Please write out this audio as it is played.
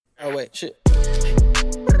shit.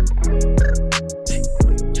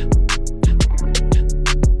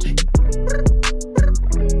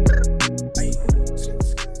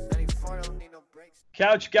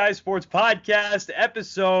 Couch Guys Sports Podcast,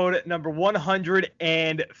 episode number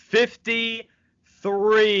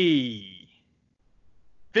 153.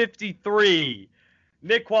 53.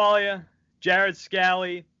 Nick Qualia, Jared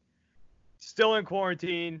Scally, still in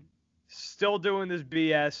quarantine, still doing this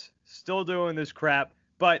BS, still doing this crap.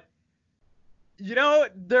 But, you know,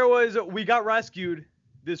 we got rescued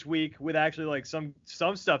this week with actually like some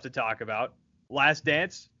stuff to talk about. Last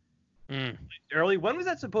Dance. Early. When was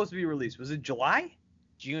that supposed to be released? Was it July?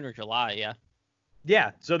 June or July, yeah.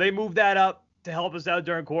 Yeah, so they moved that up to help us out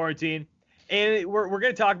during quarantine. And we're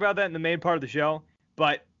going to talk about that in the main part of the show.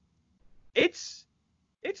 But it's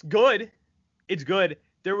good. It's good.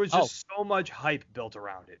 There was just so much hype built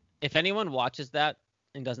around it. If anyone watches that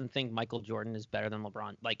and doesn't think Michael Jordan is better than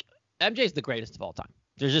LeBron, like, MJ's the greatest of all time.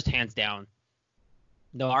 There's just hands down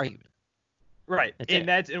no argument. Right. And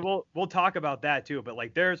we'll talk about that too. But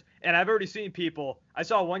like and I've already seen people. I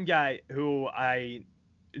saw one guy who I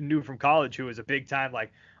knew from college who was a big time like,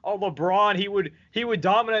 oh, LeBron, he would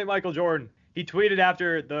dominate Michael Jordan. He tweeted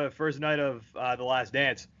after the first night of The Last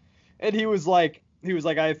Dance, and he was like,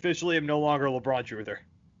 I officially am no longer a LeBron truther.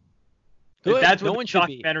 Good. That's what no the one should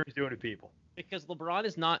documentary is doing to people. Because LeBron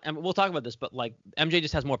is not, and we'll talk about this, but like MJ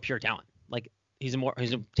just has more pure talent. Like he's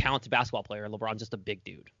a talented basketball player. LeBron's just a big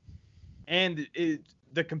dude. And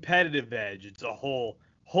the competitive edge, it's a whole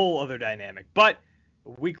other dynamic. But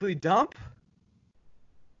weekly dump.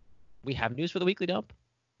 We have news for the weekly dump?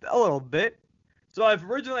 A little bit. So I've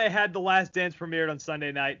originally had The Last Dance premiered on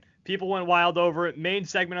Sunday night. People went wild over it. Main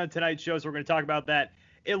segment on tonight's show, so we're going to talk about that.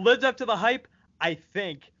 It lived up to the hype, I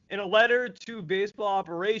think. In a letter to baseball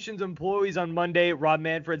operations employees on Monday, Rob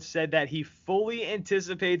Manfred said that he fully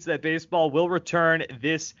anticipates that baseball will return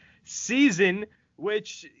this season,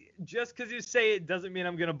 which just because you say it doesn't mean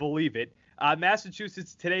I'm going to believe it.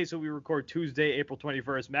 Massachusetts today, so we record Tuesday, April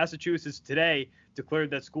 21st. Massachusetts today declared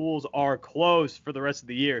that schools are closed for the rest of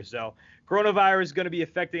the year. So coronavirus is going to be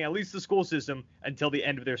affecting at least the school system until the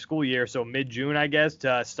end of their school year. So mid-June, I guess,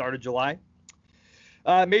 to start of July.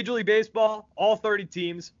 Major League Baseball, all 30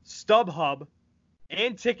 teams, StubHub,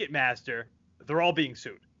 and Ticketmaster, they're all being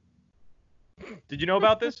sued. Did you know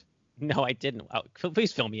about this? No, I didn't.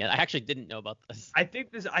 Please fill me in. I actually didn't know about this. I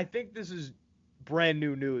think this is brand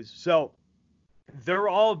new news. So they're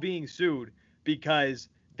all being sued because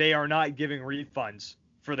they are not giving refunds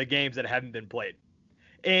for the games that haven't been played.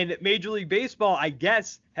 And Major League Baseball, I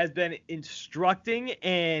guess, has been instructing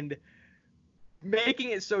and making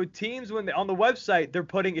it so teams, when on the website, they're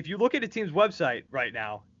putting, if you look at a team's website right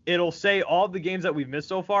now, it'll say all the games that we've missed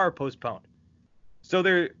so far are postponed. So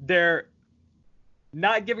they're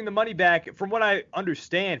not giving the money back, from what I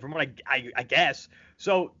understand, from what I guess.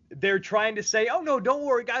 So they're trying to say, oh, no, don't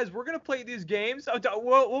worry, guys. We're going to play these games.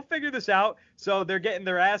 We'll figure this out. So they're getting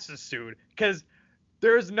their asses sued because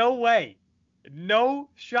there's no way, no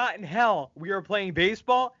shot in hell we are playing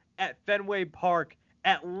baseball at Fenway Park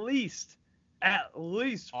at least for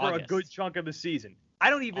August. A good chunk of the season. I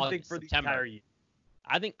don't even think for September. The entire year.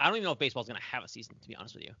 I don't even know if baseball's going to have a season, to be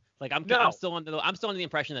honest with you. Like I'm still under the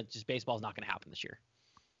impression that just baseball's not going to happen this year.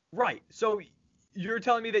 Right. So you're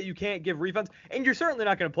telling me that you can't give refunds, and you're certainly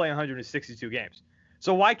not going to play 162 games.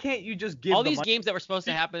 So why can't you just give all these games that were supposed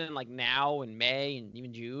to happen in like now and May and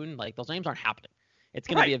even June? Like those games aren't happening. It's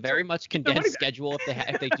going to be a very much condensed schedule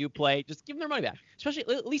if they do play. Just give them their money back, especially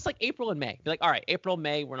at least like April and May. Be like, all right, April,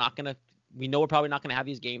 May, we know we're probably not going to have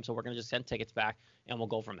these games, so we're going to just send tickets back and we'll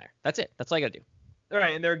go from there. That's it. That's all you got to do. All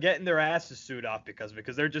right, and they're getting their asses sued off because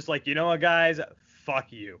they're just like, you know what, guys,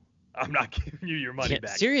 fuck you. I'm not giving you your money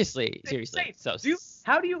back. Seriously. So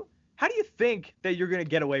how do you think that you're going to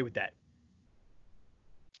get away with that?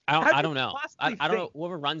 I don't know. I don't know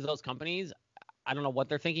whoever runs those companies. I don't know what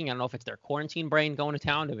they're thinking. I don't know if it's their quarantine brain going to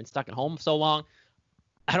town. They've been stuck at home so long.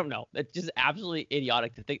 I don't know. It's just absolutely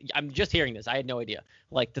idiotic to think. I'm just hearing this. I had no idea.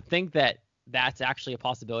 Like, to think that that's actually a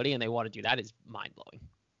possibility and they want to do that is mind-blowing.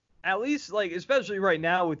 At least, like, especially right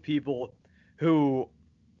now with people who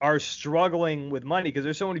are struggling with money, because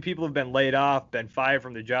there's so many people who've been laid off, been fired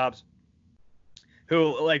from their jobs,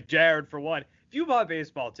 who, like Jared, for one, if you bought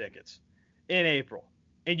baseball tickets in April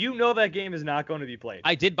and you know that game is not going to be played.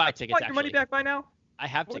 I did buy tickets, actually. Your money back by now? I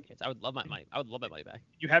have tickets. I would love my money. I would love my money back.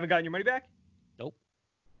 You haven't gotten your money back? Nope.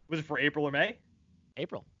 Was it for April or May?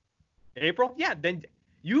 April? Yeah, then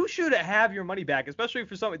you should have your money back, especially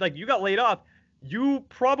for something like you got laid off. You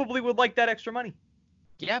probably would like that extra money.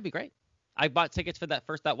 Yeah, it'd be great. I bought tickets for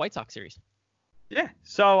that White Sox series. Yeah.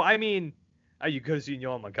 So, I mean, Oh, you could have seen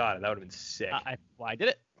Yohan Moncada. That would have been sick. I did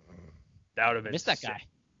it. That would have been Missed sick. that guy.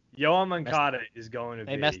 Yohan Moncada is going to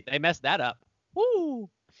be. They messed that up. Woo.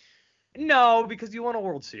 No, because you won a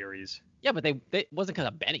World Series. Yeah, but they wasn't because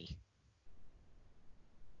of Benny.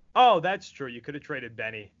 Oh, that's true. You could have traded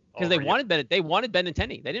Benny. Because they wanted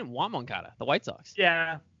Benintendi. They didn't want Moncada, the White Sox.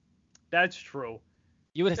 Yeah, that's true.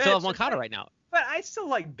 You would still have Moncada right now. But I still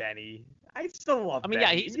like Benny. I still love Benny.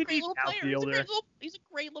 Yeah, he's a great little player. He's a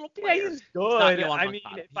great little player. Yeah, he's good.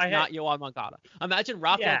 Not Yohan Moncada. Imagine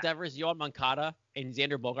Rafael Devers, Yohan Moncada, and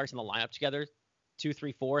Xander Bogaerts in the lineup together.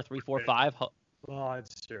 2-3-4, 3-4-5. Oh,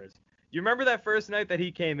 it's serious. You remember that first night that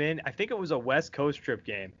he came in? I think it was a West Coast trip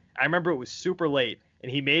game. I remember it was super late,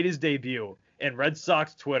 and he made his debut, and Red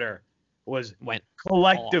Sox Twitter went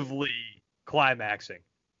collectively climaxing.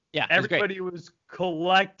 Yeah, everybody was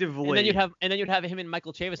collectively. And then you'd have him and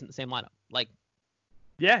Michael Chavis in the same lineup.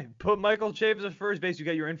 Yeah, put Michael Chavis at first base, you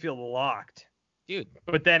got your infield locked. Dude.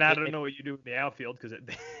 But then I don't know what you do in the outfield because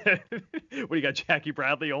what do you got, Jackie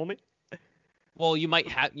Bradley only? Well, you might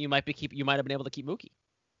have been able to keep Mookie.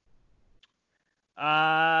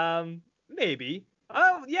 Maybe.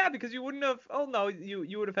 Oh yeah, because you wouldn't have. Oh no,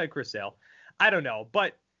 you would have had Chris Sale. I don't know,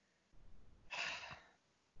 but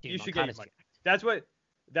Dude, you should get your money. That's what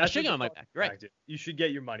get my money back. Right. You should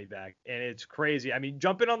get your money back, and it's crazy. I mean,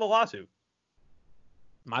 jump in on the lawsuit.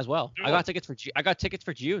 Might as well. I got tickets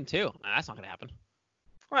for June too. That's not gonna happen.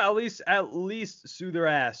 Well, at least sue their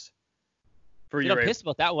ass. I'm pissed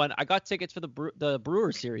about that one. I got tickets for the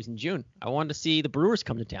Brewers series in June. I wanted to see the Brewers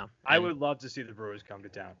come to town. I would love to see the Brewers come to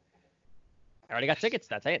town. I already got tickets.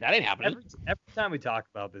 That ain't happening. Every time we talk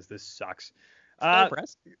about this sucks.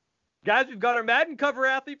 Guys, we've got our Madden cover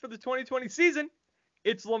athlete for the 2020 season.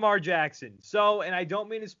 It's Lamar Jackson. So, and I don't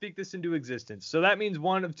mean to speak this into existence. So that means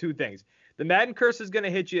one of two things. The Madden curse is going to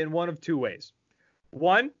hit you in one of two ways.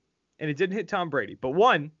 One, and it didn't hit Tom Brady, but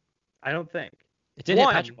one, I don't think. It didn't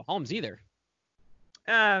hit Patrick Mahomes either.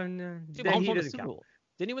 No. Mahomes won the Super Bowl.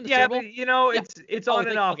 Didn't he win the Super Bowl? Yeah, but it's on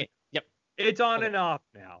and off. Okay. Yep. It's on and off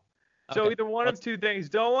now. So either one of two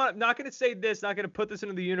things. Not going to say this, not going to put this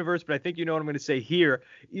into the universe, but I think you know what I'm going to say here.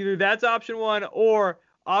 Either that's option one or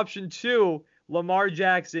option two, Lamar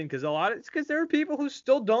Jackson, because there are people who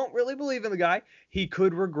still don't really believe in the guy. He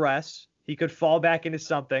could regress. He could fall back into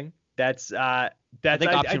something. I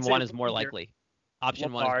think option one is more likely.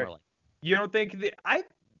 Option one is more likely. You don't think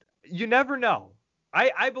you never know.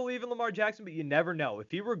 I believe in Lamar Jackson, but you never know.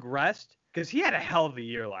 If he regressed, because he had a hell of a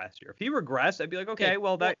year last year. If he regressed, I'd be like,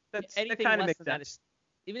 that kind of makes sense.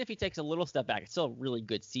 Even if he takes a little step back, it's still a really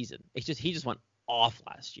good season. It's just he just went off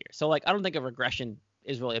last year. So I don't think a regression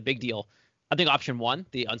is really a big deal. I think option one,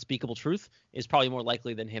 the unspeakable truth, is probably more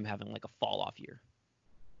likely than him having a fall off year.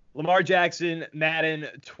 Lamar Jackson, Madden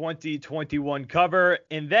 2021 cover,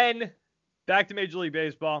 and then back to Major League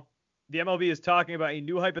Baseball. The MLB is talking about a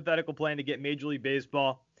new hypothetical plan to get Major League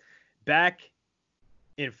Baseball back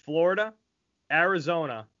in Florida,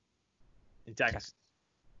 Arizona, and Texas.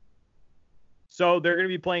 So they're going to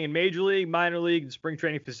be playing in Major League, Minor League, and spring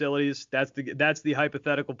training facilities. That's the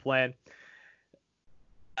hypothetical plan.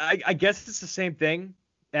 I guess it's the same thing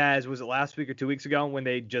as was it last week or 2 weeks ago when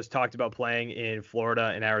they just talked about playing in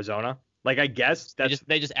Florida and Arizona. I guess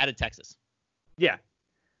they just added Texas. Yeah,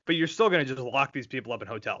 but you're still going to just lock these people up in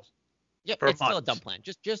hotels. Yep, it's still a dumb plan.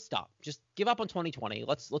 Just stop. Just give up on 2020.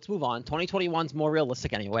 Let's move on. 2021's more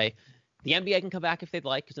realistic anyway. The NBA can come back if they'd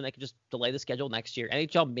like, because then they can just delay the schedule next year.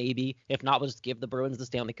 NHL maybe. If not, we'll just give the Bruins the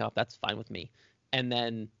Stanley Cup. That's fine with me. And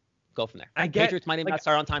then go from there. Patriots might not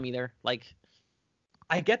start on time either.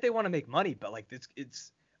 I get they want to make money, but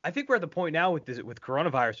it's. I think we're at the point now with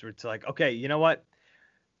coronavirus where it's okay, you know what?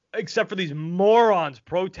 Except for these morons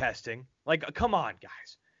protesting. Come on,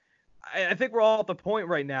 guys. I think we're all at the point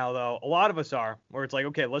right now, though. A lot of us are, where it's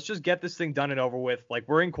okay, let's just get this thing done and over with.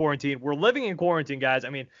 We're in quarantine. We're living in quarantine, guys. I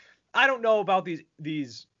mean, I don't know about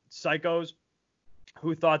these psychos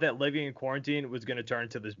who thought that living in quarantine was going to turn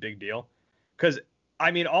into this big deal. Because,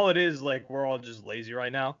 I mean, all it is, we're all just lazy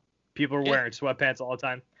right now. People are wearing sweatpants all the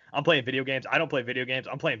time. I'm playing video games. I don't play video games.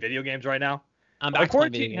 I'm playing video games right now. I'm back to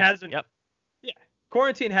playing video games.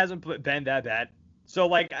 Quarantine hasn't been that bad. So,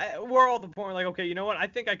 we're all at the point okay, you know what? I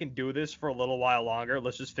think I can do this for a little while longer.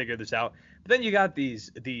 Let's just figure this out. But then you got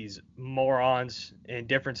these morons in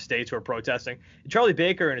different states who are protesting. Charlie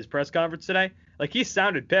Baker in his press conference today, he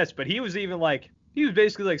sounded pissed, but he was even he was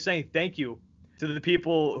basically saying thank you to the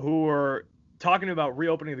people who were talking about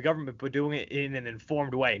reopening the government, but doing it in an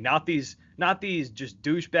informed way. Not these just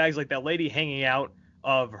douchebags like that lady hanging out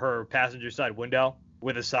of her passenger side window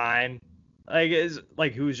with a sign.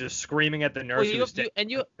 Who's just screaming at the nurse.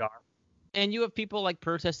 And you have people like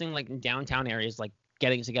protesting like in downtown areas, like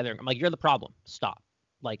getting together. I'm like, you're the problem. Stop.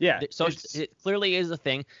 Like, Yeah, so it clearly is a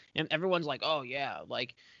thing, and everyone's like, oh yeah,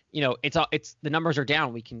 like, it's the numbers are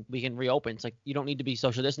down. We can reopen. It's like you don't need to be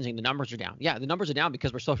social distancing. The numbers are down. Yeah, the numbers are down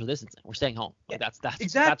because we're social distancing. We're staying home. Like that's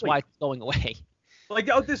exactly. That's why it's going away. Like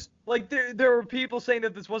there were people saying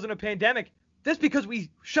that this wasn't a pandemic. That's because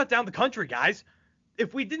we shut down the country, guys.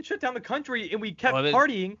 If we didn't shut down the country and we kept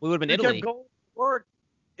partying, we would have been Italy. Kept going to work.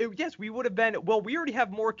 Yes, we would have been. Well, we already have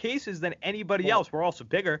more cases than anybody else. We're also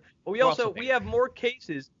bigger, but we have more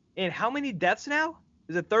cases. And how many deaths now?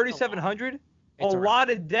 Is it 3,700? A lot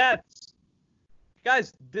of deaths.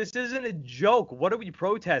 Guys, this isn't a joke. What are we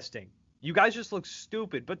protesting? You guys just look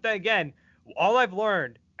stupid. But then again, all I've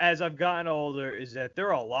learned as I've gotten older is that there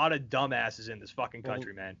are a lot of dumbasses in this fucking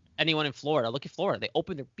country, man. Anyone in Florida, look at Florida. They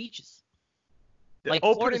open their beaches. They're like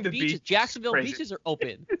Florida's beaches, Jacksonville beaches are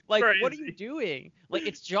open. Like, what are you doing? Like,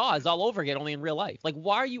 it's Jaws all over again, only in real life. Like,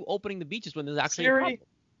 why are you opening the beaches when there's actually a problem?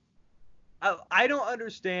 I don't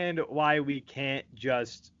understand why we can't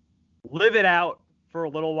just live it out for a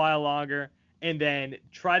little while longer and then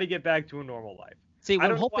try to get back to a normal life. See,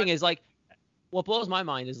 what I'm hoping is, like, what blows my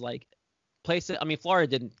mind is, like, places. I mean, Florida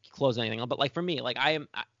didn't close anything, but, like, for me, like,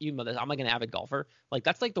 you know this, I'm, like, an avid golfer. Like,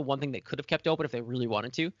 that's, like, the one thing they could have kept open if they really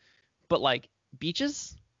wanted to. But, like,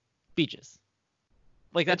 beaches.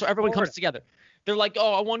 Like, that's where everyone comes together. They're like,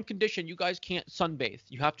 oh, on one condition, you guys can't sunbathe.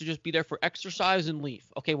 You have to just be there for exercise and leave.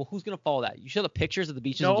 Okay, well, who's going to follow that? You show the pictures of the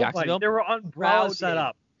beaches in Jacksonville? There were umbrellas set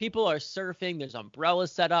up. People are surfing. There's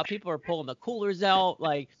umbrellas set up. People are pulling the coolers out.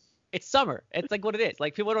 Like, it's summer. It's like what it is.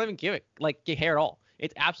 Like, people don't even care at all.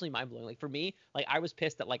 It's absolutely mind-blowing. Like, for me, like, I was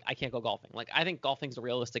pissed that, like, I can't go golfing. Like, I think golfing's a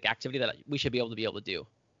realistic activity that we should be able to do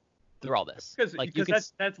through all this.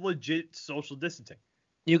 Because that's legit social distancing.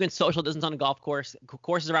 You can social distance on a golf course.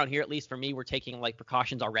 Courses around here, at least for me, we're taking like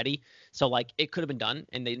precautions already. So like it could have been done,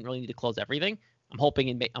 and they didn't really need to close everything. I'm hoping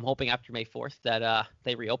after May 4th that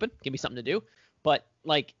they reopen, give me something to do. But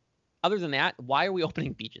like other than that, why are we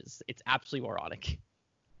opening beaches? It's absolutely moronic.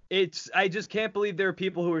 I just can't believe there are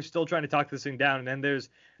people who are still trying to talk this thing down, and then there's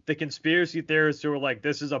the conspiracy theorists who are like,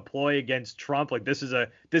 this is a ploy against Trump. Like this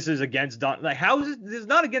is against Donald. Like how is this is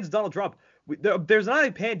not against Donald Trump? There's not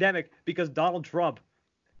a pandemic because Donald Trump.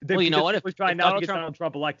 Well, you know what? If trying not to get Donald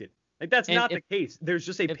Trump elected, like that's not the case. There's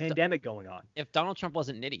just a pandemic going on. If Donald Trump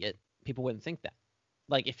wasn't an idiot, people wouldn't think that.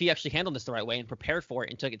 Like if he actually handled this the right way and prepared for it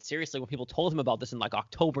and took it seriously when people told him about this in like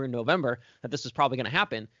October and November that this was probably going to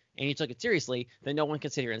happen, and he took it seriously, then no one can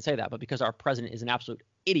sit here and say that. But because our president is an absolute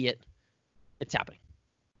idiot, it's happening.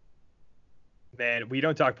 Man, we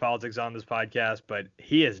don't talk politics on this podcast, but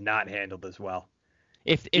he has not handled this well.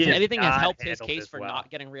 If anything has helped his case for not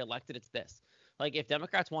getting reelected, it's this. Like, if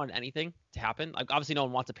Democrats wanted anything to happen, like, obviously no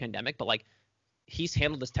one wants a pandemic, but, like, he's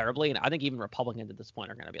handled this terribly, and I think even Republicans at this point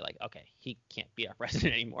are going to be like, okay, he can't be our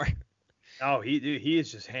president anymore. Oh, he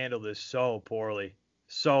has just handled this so poorly.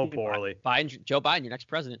 So poorly. Joe Biden, your next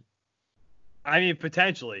president. I mean,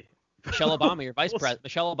 potentially. Michelle Obama, your vice president.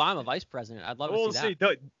 Michelle Obama, vice president. I'd love to see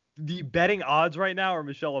that. The betting odds right now are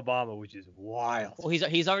Michelle Obama, which is wild. Well,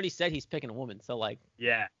 he's already said he's picking a woman, so, like.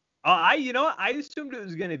 Yeah. You know what? I assumed it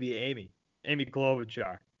was going to be Amy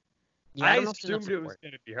Klobuchar. Yeah, I assumed it was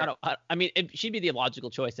going to be her. I mean, she'd be the logical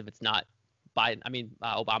choice if it's not Biden. I mean,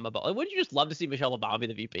 Obama. But wouldn't you just love to see Michelle Obama be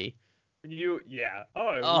the VP? Yeah.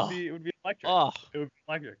 Oh, it would be electric. Oh, it would be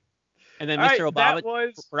electric. And then Mr. Obama,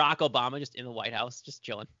 Barack Obama, just in the White House, just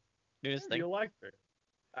chilling, doing his thing. Electric.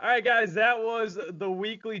 All right, guys, that was the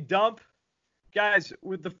weekly dump. Guys,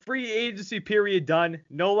 with the free agency period done,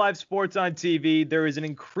 no live sports on TV, there is an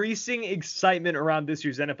increasing excitement around this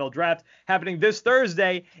year's NFL draft happening this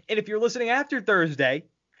Thursday. And if you're listening after Thursday,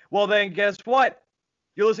 well, then guess what?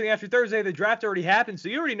 You're listening after Thursday. The draft already happened, so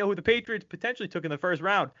you already know who the Patriots potentially took in the first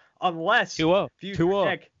round, unless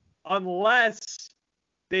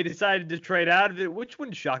they decided to trade out of it, which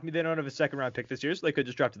wouldn't shock me. They don't have a second-round pick this year, so they could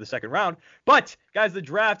just drop to the second round. But, guys, the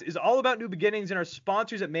draft is all about new beginnings, and our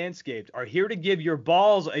sponsors at Manscaped are here to give your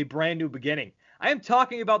balls a brand new beginning. I am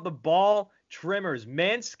talking about the ball trimmers.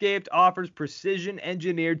 Manscaped offers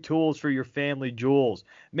precision-engineered tools for your family jewels.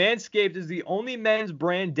 Manscaped is the only men's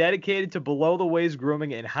brand dedicated to below-the-waist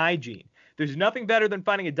grooming and hygiene. There's nothing better than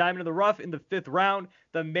finding a diamond in the rough in the fifth round.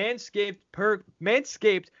 The Manscaped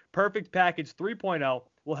Perfect Package 3.0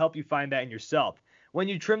 will help you find that in yourself. When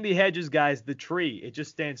you trim the hedges, guys, the tree, it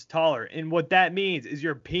just stands taller. And what that means is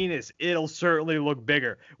your penis, it'll certainly look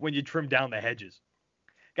bigger when you trim down the hedges.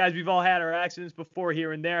 Guys, we've all had our accidents before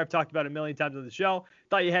here and there. I've talked about it a million times on the show.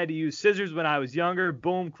 Thought you had to use scissors when I was younger.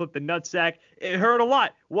 Boom, clip the nutsack. It hurt a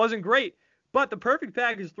lot. Wasn't great. But the Perfect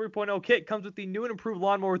Package 3.0 kit comes with the new and improved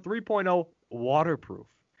Lawnmower 3.0 waterproof,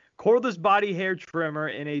 cordless body hair trimmer,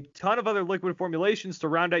 and a ton of other liquid formulations to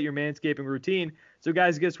round out your manscaping routine. So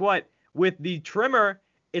guys, guess what? With the trimmer,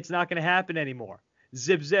 it's not going to happen anymore.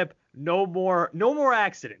 Zip, zip, no more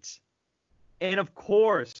accidents. And of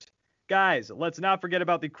course, guys, let's not forget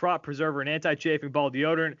about the Crop Preserver and anti-chafing ball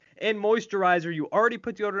deodorant and moisturizer. You already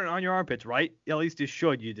put deodorant on your armpits, right? At least you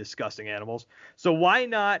should, you disgusting animals. So why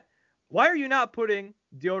are you not putting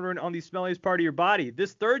deodorant on the smelliest part of your body?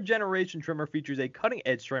 This third generation trimmer features a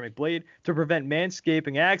cutting-edge ceramic blade to prevent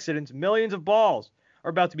manscaping accidents. Millions of balls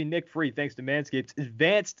are about to be nick-free thanks to Manscaped's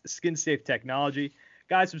advanced skin-safe technology.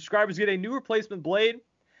 Guys, subscribers get a new replacement blade,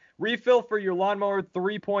 refill for your Lawnmower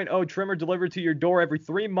 3.0 trimmer delivered to your door every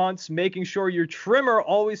 3 months, making sure your trimmer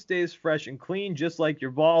always stays fresh and clean, just like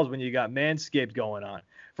your balls when you got Manscaped going on.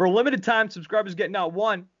 For a limited time, subscribers get not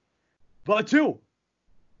one, but two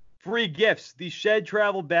free gifts: the Shed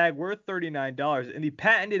Travel Bag worth $39 and the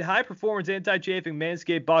patented high-performance anti-chafing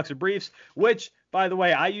Manscaped Boxer Briefs, which, by the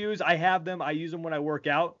way, I use them when I work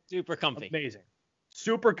out. Super comfy. Amazing.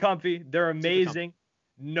 Super comfy. They're amazing.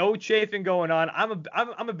 No chafing going on. I'm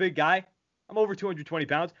a big guy. I'm over 220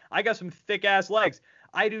 pounds. I got some thick ass legs.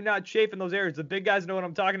 I do not chafe in those areas. The big guys know what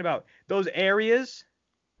I'm talking about. Those areas,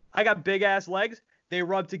 I got big ass legs. They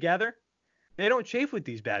rub together. They don't chafe with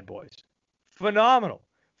these bad boys. Phenomenal.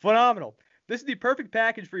 This is the perfect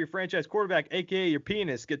package for your franchise quarterback, aka your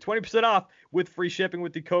penis. Get 20% off with free shipping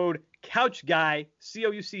with the code CouchGuy,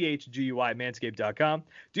 CouchGui, manscaped.com.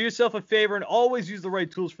 Do yourself a favor and always use the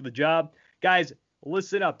right tools for the job. Guys,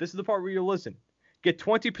 listen up. This is the part where you listen. Get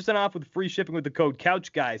 20% off with free shipping with the code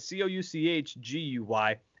CouchGuy,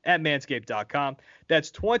 CouchGui, at manscaped.com.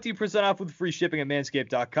 That's 20% off with free shipping at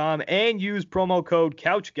manscaped.com, and use promo code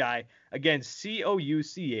CouchGuy. Again,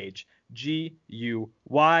 CouchGuy.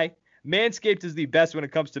 Manscaped is the best when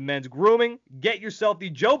it comes to men's grooming. Get yourself the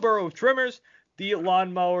Joe Burrow of trimmers, the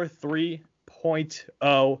Lawnmower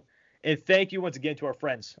 3.0. And thank you once again to our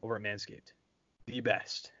friends over at Manscaped. The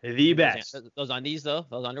best. Those undies, though,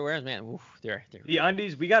 those underwears, man, oof, they're the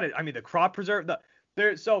undies, we got it. I mean, the crop preserve.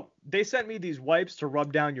 So they sent me these wipes to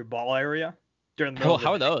rub down your ball area during the.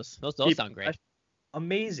 How are those? Those sound great.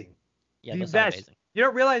 Amazing. Yeah, those sound amazing. You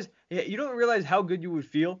don't realize how good you would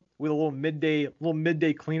feel with a little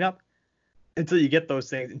midday cleanup until you get those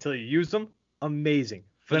things, until you use them. Amazing.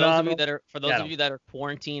 Phenomenal. For those of you that are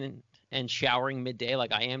quarantining and showering midday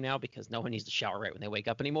like I am now, because no one needs to shower right when they wake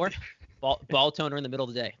up anymore. Ball toner in the middle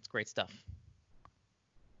of the day. It's great stuff.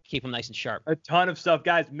 Keep them nice and sharp. A ton of stuff,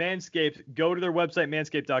 guys. Manscaped. Go to their website,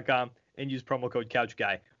 manscaped.com, and use promo code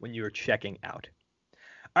CouchGuy when you are checking out.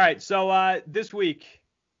 All right, so this week,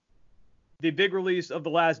 the big release of The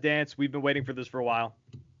Last Dance. We've been waiting for this for a while.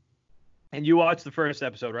 And you watched the first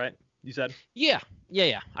episode, right? You said? Yeah,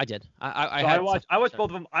 I did. I watched both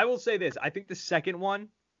of them. I will say this. I think the second one,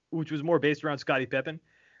 which was more based around Scottie Pippen,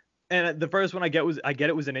 and the first one I get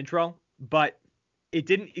it was an intro, but it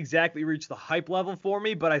didn't exactly reach the hype level for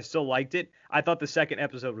me, but I still liked it. I thought the second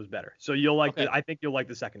episode was better. So I think you'll like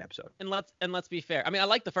the second episode. And let's be fair. I mean, I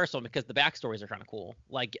like the first one because the backstories are kind of cool.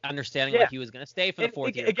 Like understanding like he was going to stay for the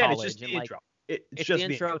fourth year of college. It's just the intro. It's just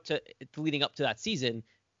the intro to leading up to that season.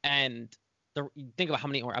 And think about how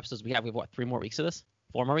many more episodes we have. We have 3 more weeks of this?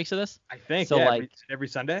 4 more weeks of this? I think. So every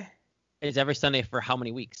Sunday. It's every Sunday for how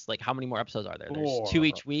many weeks? Like how many more episodes are there? There's 2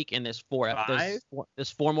 each week, and there's 4.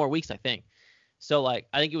 There's 4 more weeks, I think. So I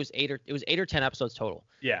think it was 8 or 10 episodes total.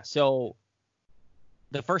 Yeah. So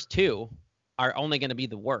the first 2 are only going to be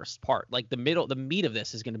the worst part. Like the meat of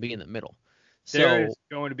this is going to be in the middle. There's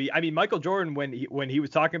going to be. I mean, Michael Jordan, when he was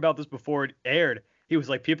talking about this before it aired, he was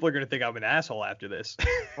like, people are going to think I'm an asshole after this.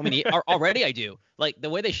 I mean, already I do. Like the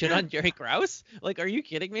way they shit on Jerry Krause. Like, are you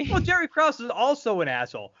kidding me? Well, Jerry Krause is also an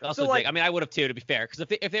asshole. Also, so, I mean, I would have too, to be fair, because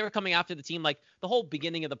if they were coming after the team, like the whole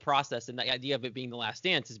beginning of the process and the idea of it being The Last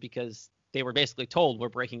Dance is because they were basically told we're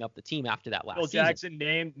breaking up the team after that last season. Phil Jackson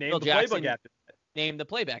named the playbook after that. Named the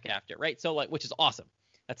playback after, right? So which is awesome.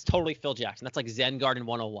 That's totally Phil Jackson. That's like Zen Garden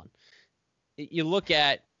 101. You look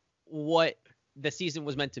at what the season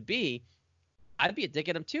was meant to be, I'd be a dick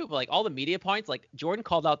at him too, but like all the media points, like Jordan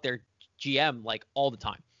called out their GM like all the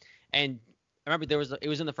time. And I remember it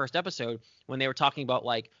was in the first episode when they were talking about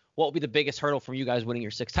like what will be the biggest hurdle from you guys winning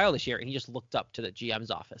your 6th title this year, and he just looked up to the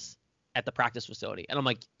GM's office at the practice facility. And I'm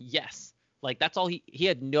like, yes. Like that's all he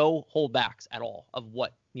had no holdbacks at all of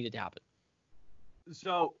what needed to happen.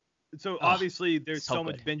 So obviously there's so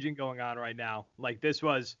much binging going on right now. Like this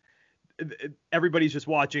was everybody's just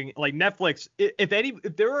watching like Netflix. If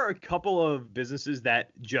there are a couple of businesses that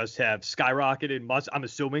just have skyrocketed, I'm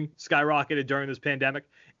assuming skyrocketed during this pandemic,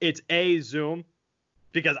 it's Zoom,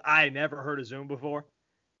 because I never heard of Zoom before.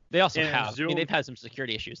 They also have. Zoom, I mean, they've had some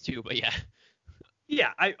security issues too, but yeah.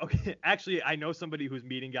 Yeah, actually I know somebody whose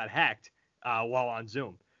meeting got hacked while on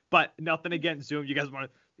Zoom. But nothing against Zoom. You guys want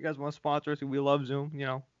to sponsor us? We love Zoom.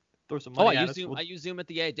 Throw some money at us. Zoom. I used Zoom at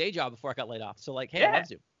the day job before I got laid off. So like, hey, I love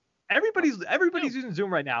Zoom. Everybody's using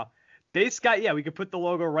Zoom right now. We could put the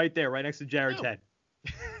logo right there, right next to Jared's head.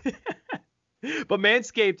 But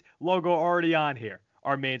Manscaped logo already on here.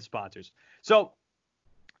 Our main sponsors. So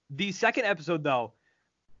the second episode though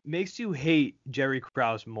makes you hate Jerry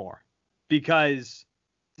Krause more because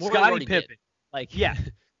Scottie Pippen.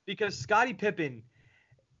 Because Scottie Pippen.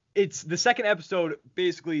 It's the second episode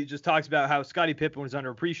basically just talks about how Scottie Pippen was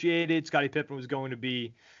underappreciated. Scottie Pippen was going to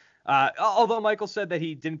be, although Michael said that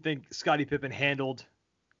he didn't think Scottie Pippen handled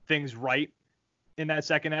things right in that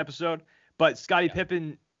second episode, but Scottie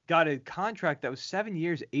Pippen got a contract that was 7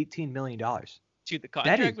 years, $18 million. Dude, the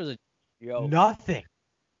contract was a joke. Nothing.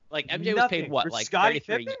 Like MJ was paid what? Like Scottie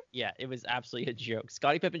Pippen? Yeah, it was absolutely a joke.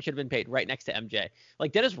 Scottie Pippen should have been paid right next to MJ.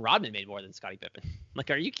 Like Dennis Rodman made more than Scottie Pippen.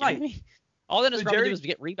 Like, are you kidding me? All Dennis Rodman did was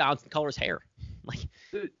get rebounds and color his hair. Like,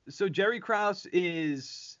 so Jerry Krause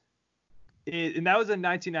is, and that was a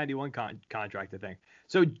 1991 contract, I think.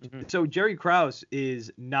 So Jerry Krause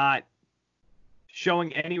is not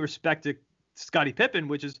showing any respect to Scottie Pippen,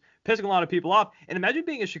 which is pissing a lot of people off. And imagine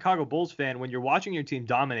being a Chicago Bulls fan when you're watching your team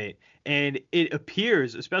dominate, and it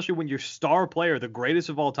appears, especially when your star player, the greatest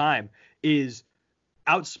of all time, is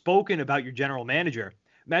outspoken about your general manager.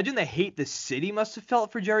 Imagine the hate the city must have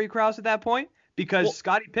felt for Jerry Krause at that point, because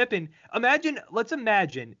Scottie Pippen, let's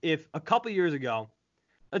imagine if a couple years ago,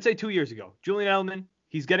 let's say 2 years ago, Julian Edelman,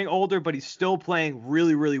 he's getting older, but he's still playing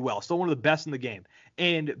really, really well. Still one of the best in the game.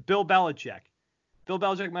 And Bill Belichick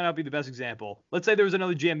might not be the best example. Let's say there was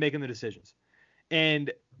another GM making the decisions.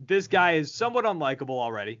 And this guy is somewhat unlikable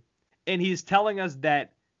already. And he's telling us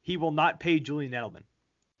that he will not pay Julian Edelman.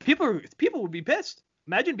 People would be pissed.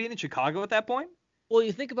 Imagine being in Chicago at that point. Well,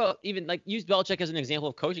 you think about even like use Belichick as an example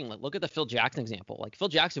of coaching. Like look at the Phil Jackson example. Like Phil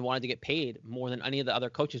Jackson wanted to get paid more than any of the other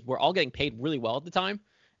coaches. We're all getting paid really well at the time,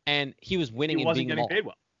 and he was winning. He wasn't getting paid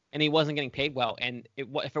well. And he wasn't getting paid well. And if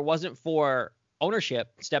it wasn't for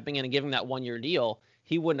ownership stepping in and giving that 1 year deal,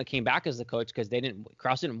 he wouldn't have came back as the coach because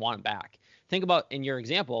Krause didn't want him back. Think about in your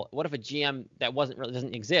example, what if a GM that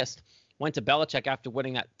doesn't exist went to Belichick after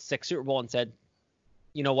winning that 6th Super Bowl and said,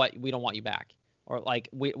 you know what, we don't want you back. Or like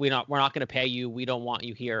we're not going to pay you. We don't want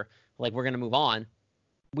you here. Like we're going to move on.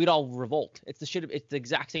 We'd all revolt. It's the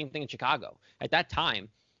exact same thing in Chicago at that time.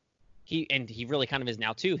 He really kind of is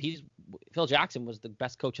now too. Phil Jackson was the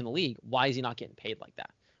best coach in the league. Why is he not getting paid like that?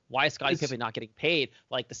 Why is Scottie Pippen not getting paid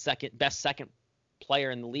like the second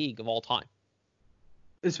player in the league of all time?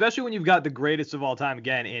 Especially when you've got the greatest of all time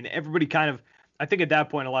again, and everybody kind of, I think at that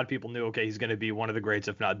point a lot of people knew, okay, he's going to be one of the greats,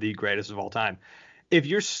 if not the greatest of all time. If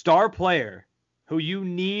your star player, who you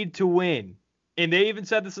need to win, and they even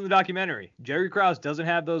said this in the documentary, Jerry Krause doesn't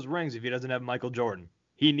have those rings if he doesn't have Michael Jordan.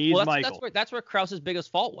 He needs Michael. That's where Krause's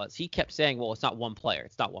biggest fault was. He kept saying, well, it's not one player.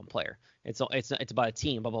 It's not one player. It's about a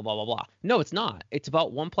team, blah, blah, blah, blah, blah. No, it's not. It's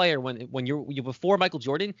about one player. When you before Michael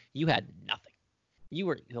Jordan, you had nothing. You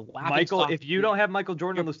were the laughing Michael, stock. if you don't have Michael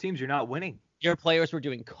Jordan on those teams, you're not winning. Your players were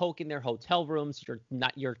doing coke in their hotel rooms.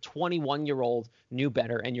 Your 21-year-old knew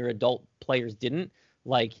better, and your adult players didn't.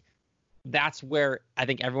 Like, that's where I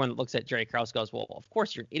think everyone that looks at Jerry Krause goes, well, of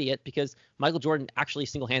course you're an idiot, because Michael Jordan actually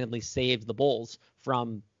single-handedly saved the Bulls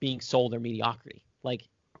from being sold their mediocrity. Like,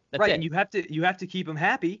 that's right, it. And you have to keep him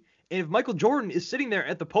happy. And if Michael Jordan is sitting there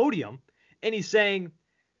at the podium and he's saying,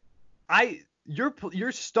 your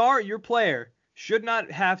player should not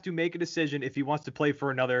have to make a decision if he wants to play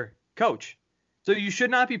for another coach. So you should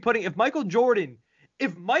not be putting, if Michael Jordan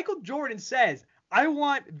says, I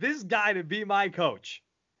want this guy to be my coach,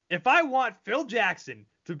 if I want Phil Jackson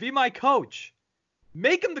to be my coach,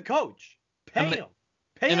 make him the coach. Pay him.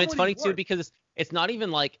 And it's funny too, because it's not even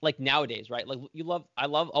like nowadays, right? Like I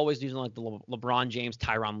love always using like the LeBron James,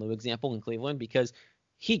 Tyronn Lue example in Cleveland, because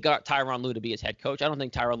he got Tyronn Lue to be his head coach. I don't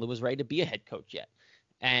think Tyronn Lue was ready to be a head coach yet.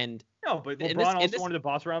 And no, but LeBron also wanted to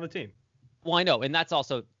boss around the team. Well, I know, and that's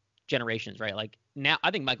also generations, right? Like now,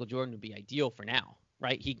 I think Michael Jordan would be ideal for now.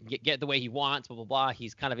 Right, he can get the way he wants, blah, blah, blah.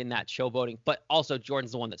 He's kind of in that showboating. But also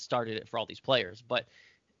Jordan's the one that started it for all these players. But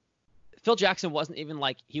Phil Jackson wasn't even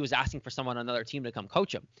like he was asking for someone on another team to come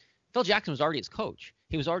coach him. Phil Jackson was already his coach.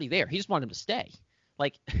 He was already there. He just wanted him to stay.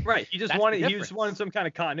 Like, right. He just wanted some kind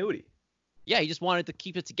of continuity. Yeah, he just wanted to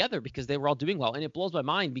keep it together because they were all doing well. And it blows my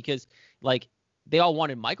mind because, like, they all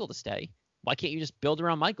wanted Michael to stay. Why can't you just build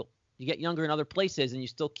around Michael? You get younger in other places and you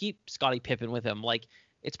still keep Scottie Pippen with him. Like,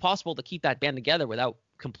 it's possible to keep that band together without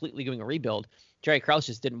completely doing a rebuild. Jerry Krause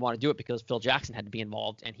just didn't want to do it because Phil Jackson had to be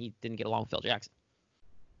involved, and he didn't get along with Phil Jackson.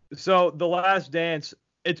 So The Last Dance,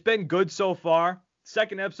 it's been good so far.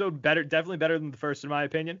 Second episode, definitely better than the first in my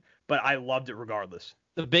opinion, but I loved it regardless.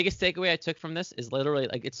 The biggest takeaway I took from this is literally,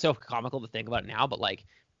 like, it's so comical to think about it now, but like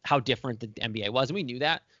how different the NBA was. And we knew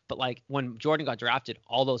that, but like when Jordan got drafted,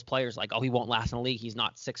 all those players like, oh, he won't last in the league. He's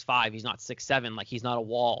not 6'5", he's not 6'7", like he's not a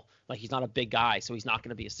wall, like he's not a big guy, so he's not going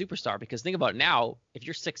to be a superstar. Because think about it now, if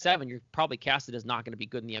you're 6'7", you're probably casted as not going to be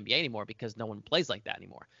good in the NBA anymore because no one plays like that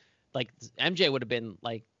anymore. Like MJ would have been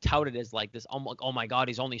like touted as like this, oh my God,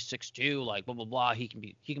 he's only 6'2", like blah blah blah. He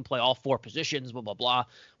can play all four positions, blah blah blah.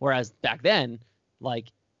 Whereas back then,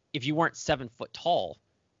 like if you weren't 7 foot tall,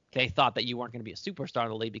 they thought that you weren't going to be a superstar in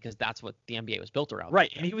the league because that's what the NBA was built around.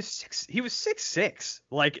 Right, and he was 6'6".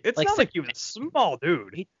 Like it's like not like he was a small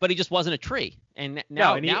dude. But he just wasn't a tree. And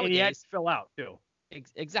now, nowadays, and he had to fill out too.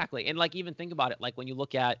 Exactly. And like even think about it, like when you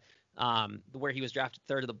look at where he was drafted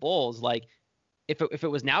third of the Bulls, like if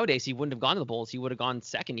it was nowadays, he wouldn't have gone to the Bulls. He would have gone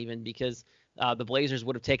second even because the Blazers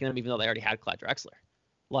would have taken him even though they already had Clyde Drexler.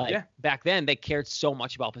 Like back then, they cared so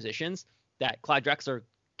much about positions that Clyde Drexler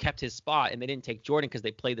kept his spot and they didn't take Jordan because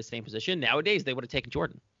they played the same position. Nowadays, they would have taken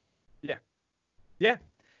Jordan. Yeah. Yeah.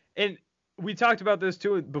 And we talked about this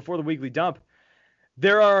too before the weekly dump.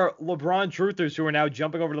 There are LeBron truthers who are now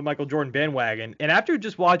jumping over the Michael Jordan bandwagon. And after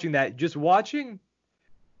just watching that,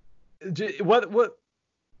 what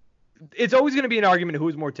it's always going to be an argument who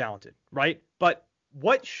is more talented, right? But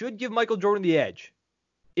what should give Michael Jordan the edge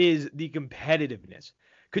is the competitiveness.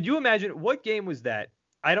 Could you imagine what game was that?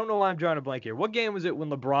 I don't know why I'm drawing a blank here. What game was it when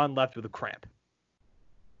LeBron left with a cramp?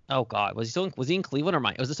 Oh God, was he in Cleveland or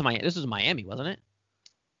Miami? This was Miami, wasn't it?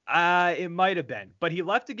 It might have been, but he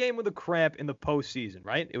left the game with a cramp in the postseason,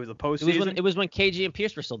 right? It was the postseason. It was when KG and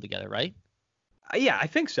Pierce were still together, right? Yeah, I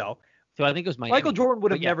think so. So I think it was Miami. Michael Jordan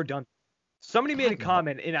would have never done. Somebody made a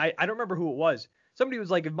comment, and I don't remember who it was. Somebody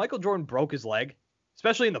was like, if Michael Jordan broke his leg,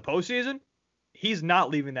 especially in the postseason, he's not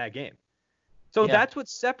leaving that game. So that's what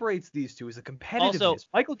separates these two is the competitiveness. Also,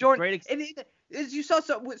 Michael Jordan, as you saw,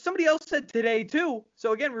 somebody else said today too.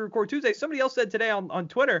 So again, we record Tuesday. Somebody else said today on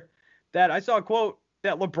Twitter that I saw a quote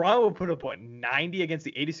that LeBron would put up 90 against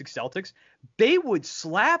the 86 Celtics. They would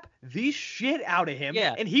slap the shit out of him,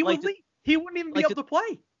 and he would leave. He wouldn't even be able to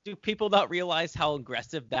play. Do people not realize how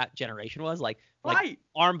aggressive that generation was? Like right.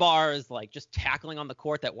 Arm bars, like just tackling on the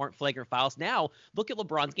court that weren't flagrant fouls. Now, look at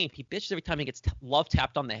LeBron's game. He bitches every time he gets love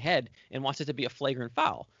tapped on the head and wants it to be a flagrant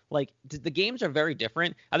foul. Like the games are very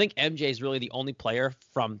different. I think MJ is really the only player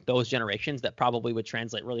from those generations that probably would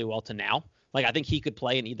translate really well to now. Like I think he could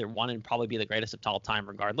play in either one and probably be the greatest of all time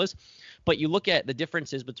regardless. But you look at the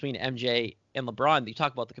differences between MJ and LeBron. You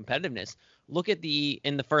talk about the competitiveness. Look at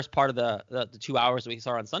in the first part of the 2 hours we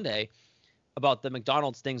saw on Sunday about the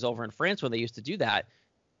McDonald's things over in France when they used to do that.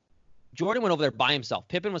 Jordan went over there by himself.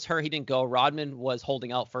 Pippen was hurt. He didn't go. Rodman was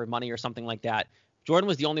holding out for money or something like that. Jordan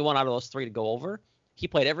was the only one out of those three to go over. He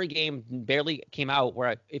played every game, barely came out.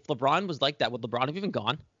 Where if LeBron was like that, would LeBron have even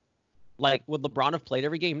gone? Like, would LeBron have played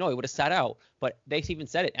every game? No, he would have sat out. But they even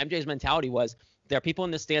said it. MJ's mentality was there are people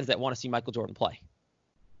in the stands that want to see Michael Jordan play.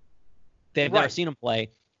 They've never seen him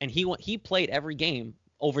play. And he played every game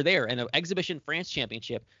over there in an exhibition France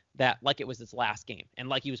championship that like it was his last game and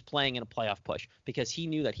like he was playing in a playoff push because he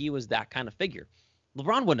knew that he was that kind of figure.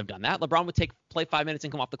 LeBron wouldn't have done that. LeBron would play 5 minutes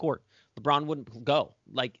and come off the court. LeBron wouldn't go.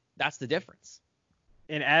 Like, that's the difference.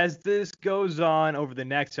 And as this goes on over the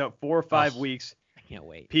next 4 or 5 weeks, I can't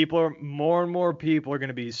wait. More and more people are going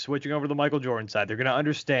to be switching over to the Michael Jordan side. They're going to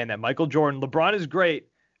understand that Michael Jordan, LeBron is great.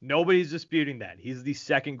 Nobody's disputing that. He's the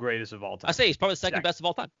second greatest of all time. I say he's probably the second best of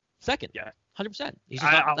all time. Second. Yeah. 100%.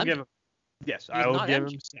 I'll give him. Yes, I will give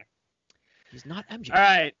him second. He's not MJ. All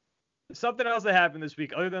right. Something else that happened this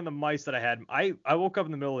week, other than the mice that I had. I woke up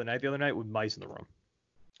in the middle of the night the other night with mice in the room.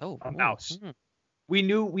 Oh. A mouse. Mm-hmm. We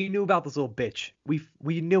knew about this little bitch.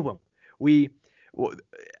 We knew him.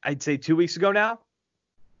 I'd say 2 weeks ago now.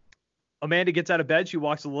 Amanda gets out of bed. She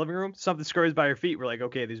walks to the living room. Something scurries by her feet. We're like,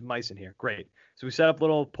 okay, there's mice in here. Great. So we set up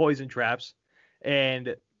little poison traps.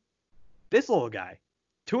 And this little guy,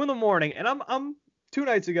 2 a.m, and I'm 2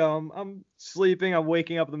 nights ago, I'm sleeping. I'm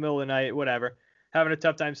waking up in the middle of the night, whatever, having a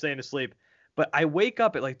tough time staying asleep. But I wake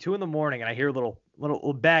up at like 2 a.m, and I hear a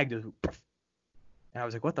little bag just poof. And I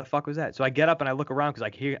was like, what the fuck was that? So I get up and I look around because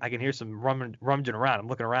I can hear some rummaging around. I'm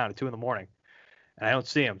looking around at 2 a.m, and I don't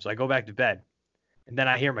see him. So I go back to bed. And then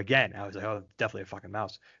I hear him again. I was like, oh, definitely a fucking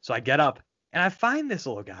mouse. So I get up and I find this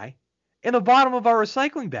little guy in the bottom of our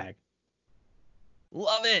recycling bag.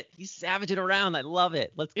 Love it. He's savaging around. I love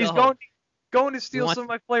it. Let's go. He's going to steal some of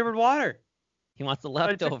my flavored water. He wants the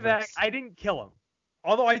leftovers. I didn't kill him.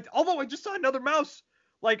 Although I just saw another mouse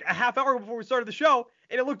like a half hour before we started the show,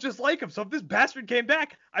 and it looked just like him. So if this bastard came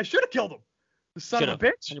back, I should have killed him. The son of a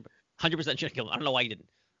bitch. 100% should have killed him. I don't know why you didn't.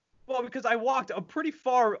 Well, because I walked a pretty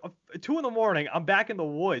far, 2 a.m. I'm back in the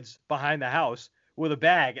woods behind the house with a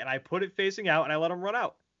bag, and I put it facing out, and I let him run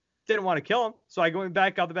out. Didn't want to kill him, so I went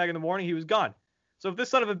back out the bag in the morning. He was gone. So if this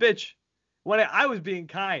son of a bitch, when I was being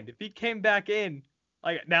kind, if he came back in,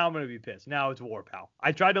 like, now I'm gonna be pissed. Now it's war, pal.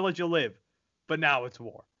 I tried to let you live, but now it's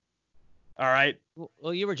war. All right.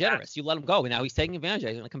 Well, you were generous. You let him go, and now he's taking advantage.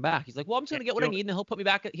 He's gonna come back. He's like, well, I'm just gonna get what I need, and then he'll put me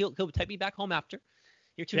back. He'll take me back home after.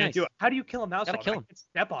 You're too nice. How do you kill a mouse? Gotta kill him. I can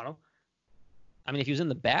step on him. I mean, if he was in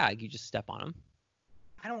the bag, you just step on him.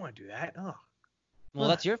 I don't want to do that. Ugh. Well,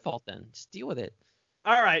 that's your fault then. Just deal with it.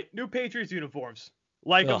 All right. New Patriots uniforms.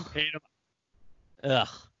 Like them, hate them. Ugh.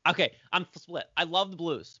 Okay, I'm split. I love the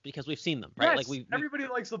blues because we've seen them, right? Yes, like everybody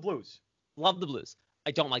likes the blues. Love the blues.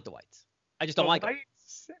 I don't like the whites. I just don't like them.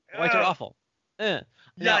 Whites Whites are awful. Yeah.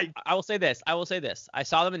 Now, I will say this. I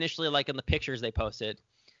saw them initially like in the pictures they posted,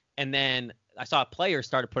 and then I saw players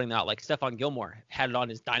started putting them out. Like Stephon Gilmore had it on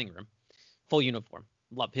his dining room, full uniform.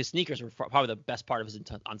 Love his sneakers were probably the best part of his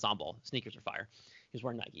ensemble. Sneakers are fire. He was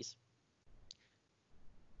wearing Nikes.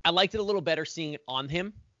 I liked it a little better seeing it on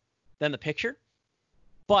him than the picture,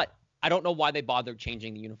 but I don't know why they bothered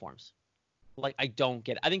changing the uniforms. Like, I don't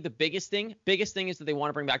get it. I think the biggest thing is that they want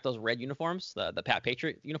to bring back those red uniforms, the Pat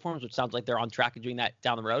Patriot uniforms, which sounds like they're on track of doing that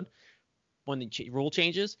down the road when the rule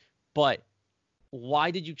changes. But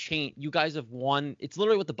why did you change? You guys have won. It's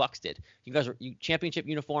literally what the Bucks did. You guys are championship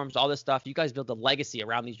uniforms, all this stuff. You guys built a legacy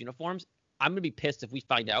around these uniforms. I'm gonna be pissed if we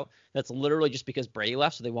find out that's literally just because Brady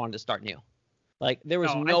left, so they wanted to start new. Like, there was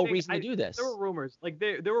no reason to do this. There were rumors. Like,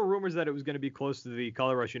 there were rumors that it was going to be close to the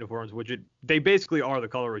Color Rush uniforms, which they basically are the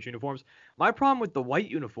Color Rush uniforms. My problem with the white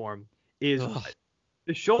uniform is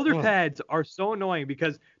the shoulder pads are so annoying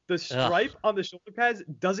because the stripe on the shoulder pads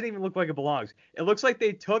doesn't even look like it belongs. It looks like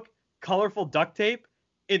they took colorful duct tape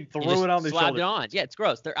and threw it on the shoulder. Slapped it on. Yeah, it's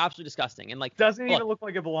gross. They're absolutely disgusting. And, like, doesn't even look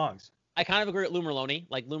like it belongs. I kind of agree with Lou Merloni.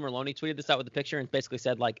 Like, Lou Merloni tweeted this out with the picture and basically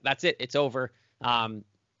said, like, that's it. It's over.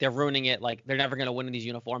 They're ruining it. Like, they're never going to win in these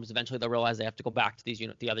uniforms. Eventually, they'll realize they have to go back to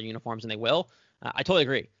the other uniforms, and they will. I totally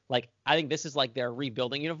agree. Like, I think this is like their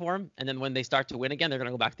rebuilding uniform, and then when they start to win again, they're going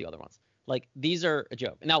to go back to the other ones. Like, these are a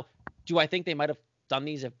joke. Now, do I think they might have done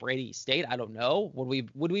these if Brady stayed? I don't know.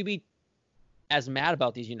 Would we be as mad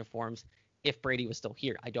about these uniforms if Brady was still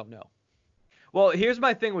here? I don't know. Well, here's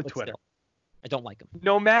my thing with Twitter. Still, I don't like them.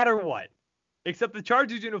 No matter what. Except the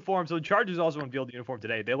Chargers uniform. So the Chargers also unveiled the uniform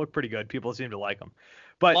today. They look pretty good. People seem to like them.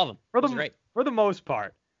 But love them. For the most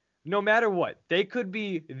part, no matter what, they could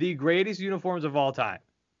be the greatest uniforms of all time.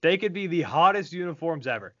 They could be the hottest uniforms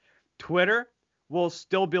ever. Twitter will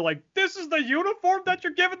still be like, this is the uniform that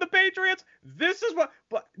you're giving the Patriots? This is what...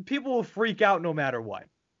 But people will freak out no matter what.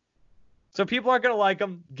 So people aren't going to like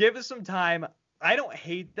them. Give us some time. I don't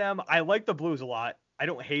hate them. I like the Blues a lot. I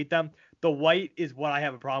don't hate them. The white is what I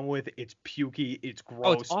have a problem with. It's pukey. It's gross.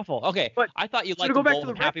 Oh, it's awful. Okay, but I thought you liked them both.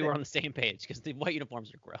 I'm happy we're on the same page because the white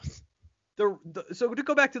uniforms are gross. So to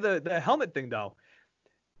go back to the helmet thing, though,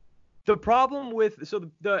 the problem with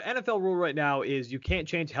the NFL rule right now is you can't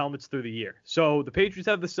change helmets through the year. So the Patriots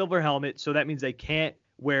have the silver helmet, so that means they can't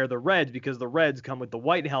wear the reds because the reds come with the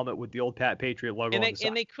white helmet with the old Pat Patriot logo on the side.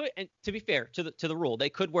 And they could, and to be fair to the rule, they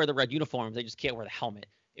could wear the red uniforms. They just can't wear the helmet.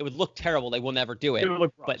 It would look terrible. They will never do it. It would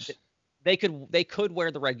look gross. But they could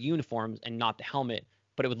wear the red uniforms and not the helmet,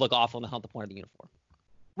 but it would look awful and that's not the point of the uniform.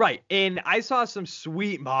 Right. And I saw some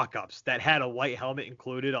sweet mock-ups that had a white helmet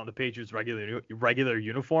included on the Patriots regular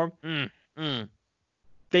uniform.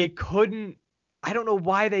 They couldn't. I don't know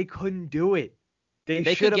why they couldn't do it.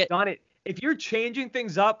 They should have done it. If you're changing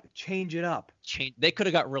things up, change it up. They could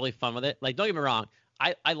have got really fun with it. Like, don't get me wrong.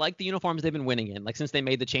 I like the uniforms they've been winning in, like since they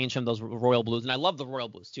made the change from those Royal Blues, and I love the Royal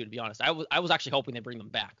Blues too. To be honest, I was actually hoping they bring them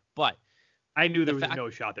back, but I knew there was no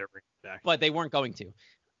shot they were bringing them back. But they weren't going to.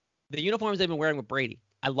 The uniforms they've been wearing with Brady,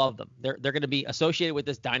 I love them. They're going to be associated with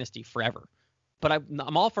this dynasty forever. But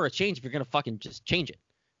I'm all for a change if you're going to fucking just change it.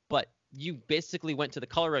 But you basically went to the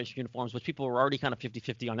color rush uniforms, which people were already kind of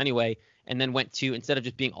 50-50 on anyway, and then went to, instead of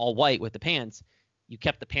just being all white with the pants, you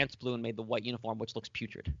kept the pants blue and made the white uniform, which looks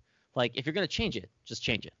putrid. Like, if you're going to change it, just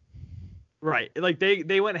change it. Right. Like,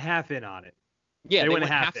 they went half in on it. Yeah, they went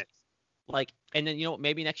half in. Like, and then,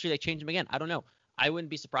 maybe next year they change them again. I don't know. I wouldn't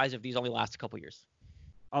be surprised if these only last a couple years.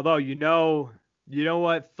 Although, you know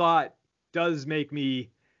what thought does make me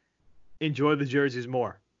enjoy the jerseys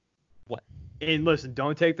more. What? And listen,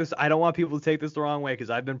 don't take this. I don't want people to take this the wrong way because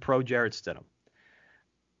I've been pro Jarrett Stidham.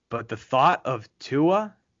 But the thought of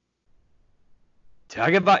Tua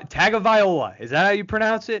Tagovailoa, is that how you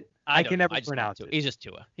pronounce it? I can never pronounce it. He's just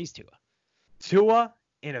Tua. He's Tua. Tua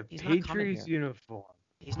in a Patriots uniform.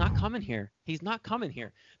 He's not coming here.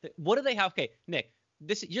 What do they have? Okay, Nick,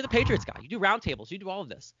 you're the Patriots guy. You do roundtables. You do all of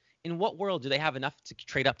this. In what world do they have enough to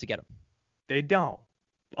trade up to get him? They don't.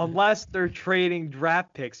 Unless they're trading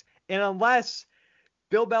draft picks. And unless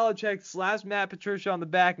Bill Belichick slaps Matt Patricia on the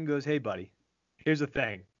back and goes, hey, buddy, here's the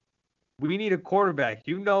thing. We need a quarterback.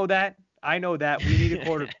 You know that. I know that. We need a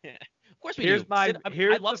quarterback. Of course we do. I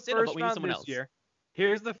love Stidham, but we need someone else. Year.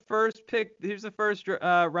 Here's the first pick. Here's the first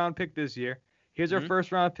round pick this year. Here's our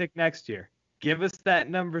first round pick next year. Give us that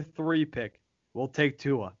number 3 pick. We'll take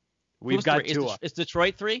Tua. We've got Tua. Is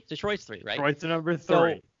Detroit 3? Detroit's 3, right? Detroit's the number 3.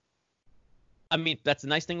 So, I mean, that's a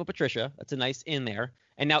nice thing with Patricia. That's a nice in there.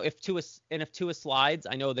 And now if Tua slides,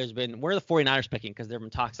 I know where are the 49ers picking because there have been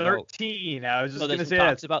talks 13. I was just going to say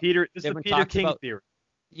that. This is the Peter King theory.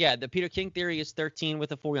 Yeah, the Peter King theory is 13 with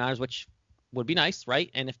the 49ers, which would be nice, right?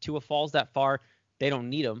 And if Tua falls that far, they don't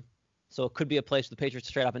need him. So it could be a place for the Patriots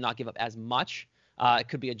to trade up and not give up as much. It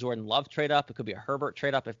could be a Jordan Love trade up. It could be a Herbert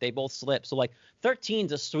trade up if they both slip. So, 13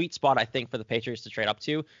 is a sweet spot, I think, for the Patriots to trade up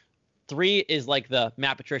to. 3 is the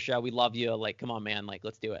Matt Patricia, we love you. Come on, man.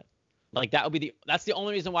 Let's do it. That would be that's the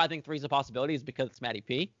only reason why I think 3 is a possibility is because it's Matty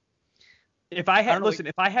P. If I had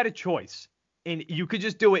a choice and you could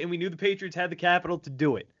just do it and we knew the Patriots had the capital to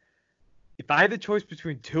do it. If I had the choice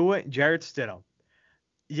between Tua and Jarrett Stidham,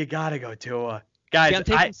 you got to go Tua. Guys, I'm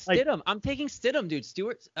taking Stidham. I'm taking Stidham, dude.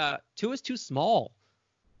 Tua's too small.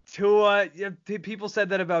 Tua, people said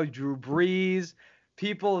that about Drew Brees.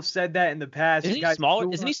 People have said that in the past. Isn't he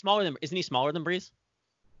smaller? Isn't he smaller than Brees?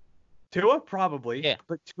 Tua, probably. Yeah.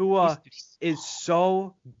 But Tua is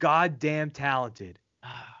so goddamn talented.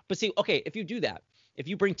 But see, okay, if you do that, if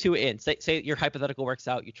you bring Tua in, say your hypothetical works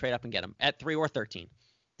out, you trade up and get him at 3 or 13,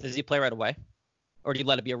 does he play right away? Or do you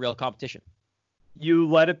let it be a real competition? You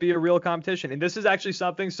let it be a real competition. And this is actually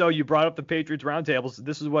something, so you brought up the Patriots roundtables.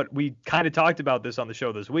 This is what we kind of talked about this on the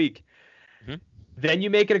show this week. Mm-hmm. Then you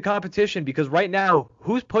make it a competition because right now,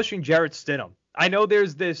 who's pushing Jarrett Stidham? I know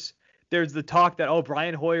there's the talk that,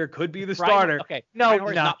 Brian Hoyer could be the starter. Okay. No, Brian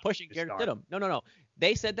Hoyer's not pushing Jarrett Stidham. No.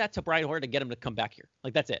 They said that to Brian Hoyer to get him to come back here.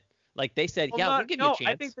 That's it. They said, we'll give you a chance.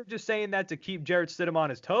 I think they're just saying that to keep Jarrett Stidham on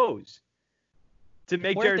his toes. To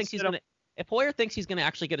make Jarrett Stidham. If Hoyer thinks he's going to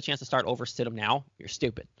actually get a chance to start over Stidham now, you're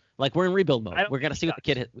stupid. We're in rebuild mode. We're going to see what the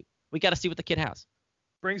kid we got to see what the kid has.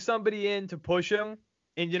 Bring somebody in to push him,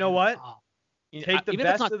 and you know what? Take the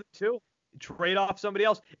best of the two. Trade off somebody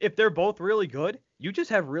else. If they're both really good, you just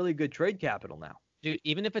have really good trade capital now. Dude,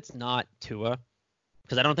 even if it's not Tua,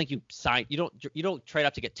 because I don't think you don't trade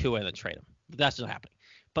up to get Tua and then trade him. That's not happening.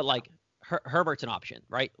 But Herbert's an option,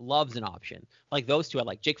 right? Love's an option. Those two,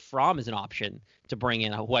 Jake Fromm is an option to bring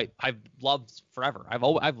in, who I've loved forever.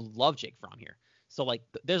 I've loved Jake Fromm here. So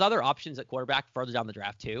there's other options at quarterback further down the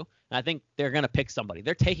draft too, and I think they're gonna pick somebody.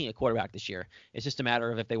 They're taking a quarterback this year. It's just a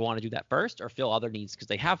matter of if they want to do that first or fill other needs because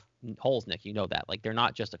they have holes, Nick. You know that. They're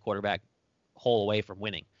not just a quarterback hole away from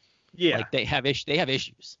winning. Yeah. They have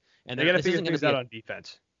issues, and they gotta figure things out on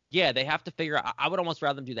defense. Yeah, they have to figure out. I would almost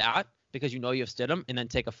rather them do that because you have Stidham and then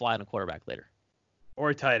take a fly on a quarterback later. Or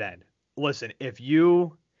a tight end. Listen,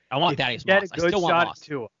 I want Thaddeus Moss. I still want Moss.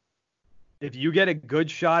 If you get a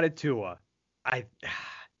good shot at Tua,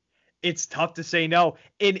 it's tough to say no.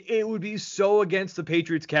 And it would be so against the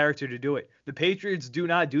Patriots' character to do it. The Patriots do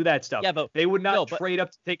not do that stuff. Yeah, but they would not trade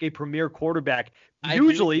up to take a premier quarterback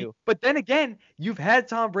usually. But then again, you've had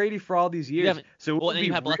Tom Brady for all these years. And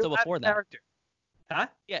you had Bledsoe before that. Character. Huh?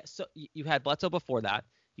 Yeah, so you had Bledsoe before that.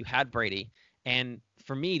 You had Brady. And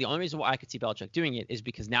for me, the only reason why I could see Belichick doing it is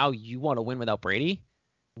because now you want to win without Brady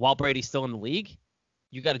while Brady's still in the league.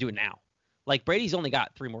 You got to do it now. Brady's only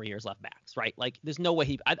got 3 more years left max, right? There's no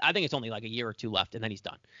way I think it's only a year or 2 left and then he's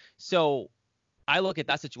done. So I look at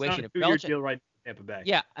that situation. It's not a 2-year deal right in Tampa Bay.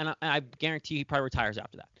 Yeah, and I guarantee he probably retires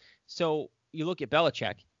after that. So you look at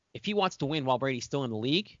Belichick. If he wants to win while Brady's still in the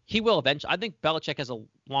league, he will eventually. I think Belichick has a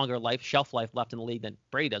longer shelf life left in the league than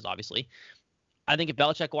Brady does, obviously. I think if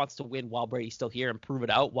Belichick wants to win while Brady's still here and prove it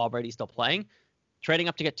out while Brady's still playing, trading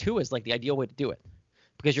up to get Tua is the ideal way to do it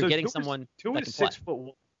because you're getting someone Tua that is can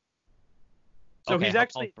 6'1". So he's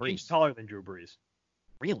actually an inch taller than Drew Brees.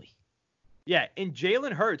 Really? Yeah, and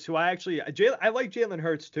Jalen Hurts, who I like Jalen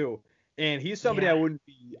Hurts too, and he's somebody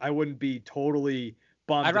I wouldn't be totally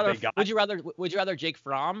bummed if they got. Would you rather Jake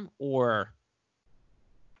Fromm or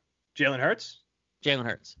Jalen Hurts? Jalen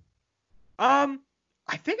Hurts.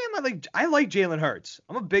 I think I like Jalen Hurts.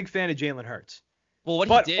 I'm a big fan of Jalen Hurts. Well,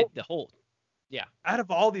 what he did, yeah. Out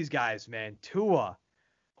of all these guys, man, Tua.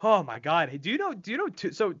 Oh my God. Hey, do you know?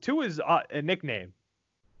 So Tua is a nickname.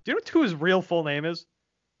 Do you know what Tua's real full name is?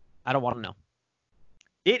 I don't want to know.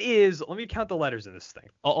 It is. Let me count the letters in this thing.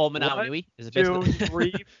 Olmanawanui? Is it 2,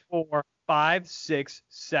 3, 4, 5, 6,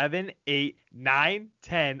 7, 8, 9,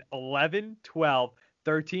 10, 11, 12,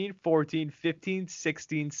 13, 14, 15,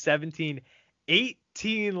 16, 17,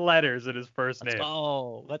 18 letters in his first name.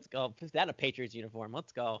 Let's go. Is that a Patriots uniform?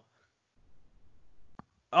 Let's go.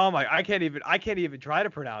 Oh my! I can't even try to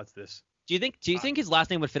pronounce this. Do you think his last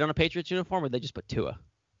name would fit on a Patriots uniform, or would they just put Tua?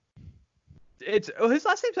 His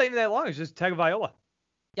last name's not even that long. It's just Tagovailoa.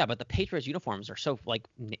 Yeah, but the Patriots uniforms are so like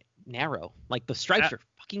narrow. Like the stripes are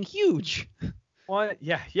fucking huge. What?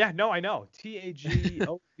 Yeah. No, I know.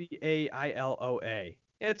 Tagovailoa. Yeah,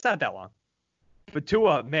 it's not that long. But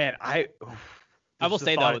Tua, man, I will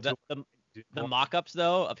say though, the mock-ups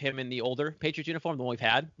though of him in the older Patriots uniform, the one we've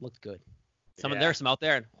had, looked good. There's some out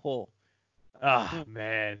there, and oh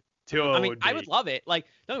man, Tua. I mean, I would love it. Like,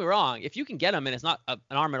 don't get me wrong, if you can get him and it's not an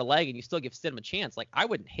arm and a leg, and you still give Stidham a chance, like I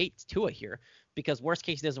wouldn't hate Tua here, because worst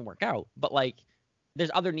case it doesn't work out. But like,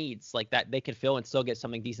 there's other needs like that they could fill and still get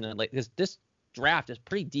something decent. Like this draft is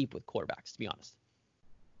pretty deep with quarterbacks, to be honest.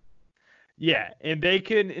 Yeah, and they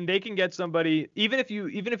can get somebody even if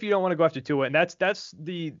you don't want to go after Tua, and that's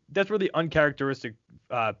where the uncharacteristic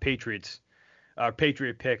Patriot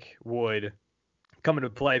pick would come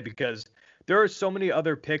into play, because there are so many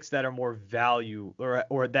other picks that are more value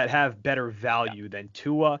or that have better value than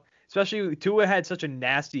Tua. Especially Tua had such a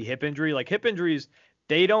nasty hip injury. Like hip injuries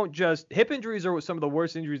are some of the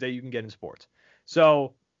worst injuries that you can get in sports.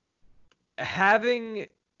 So having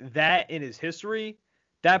that in his history,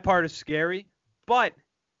 that part is scary. But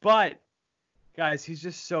guys, he's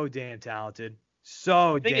just so damn talented.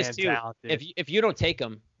 So damn talented. If you don't take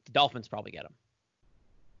him, the Dolphins probably get him.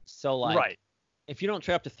 So like, right. If you don't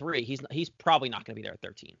trade up to 3, he's probably not going to be there at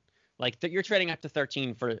 13. Like you're trading up to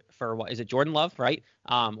 13 for what is it, Jordan Love, right?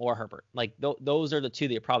 Or Herbert. Like those are the two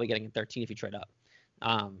that you're probably getting at 13 if you trade up.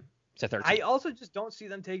 To 13. I also just don't see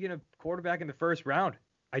them taking a quarterback in the first round.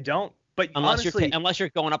 I don't. But unless honestly, you're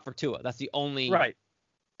going up for Tua, that's the only. Right.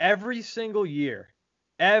 Every single year,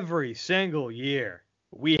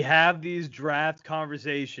 we have these draft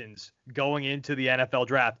conversations going into the NFL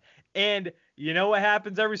draft, and you know what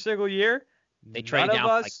happens every single year? They trade down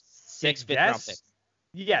like 6 fifth-round picks.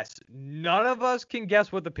 Yes, none of us can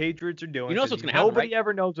guess what the Patriots are doing. You know what's going to happen, Nobody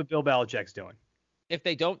ever knows what Bill Belichick's doing. If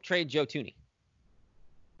they don't trade Joe Thuney,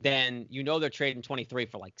 then you know they're trading 23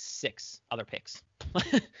 for like 6 other picks.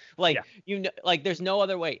 There's no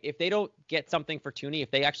other way. If they don't get something for Thuney,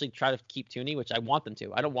 if they actually try to keep Thuney, which I want them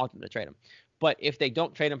to, I don't want them to trade him. But if they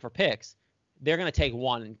don't trade him for picks, they're going to take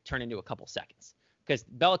one and turn into a couple seconds. Because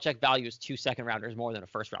Belichick values 2 second-rounders more than a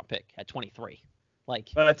first-round pick at 23. Like,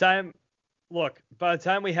 by the time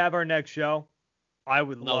we have our next show, I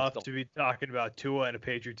would love to be talking about Tua in a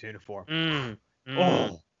Patriots uniform.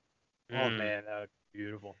 Oh man, that would be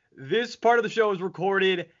beautiful. This part of the show is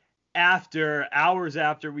recorded hours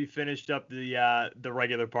after we finished up the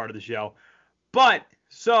regular part of the show. But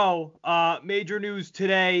major news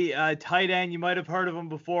today, tight end, you might have heard of him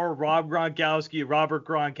before, Robert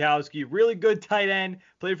Gronkowski, really good tight end,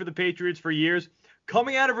 played for the Patriots for years.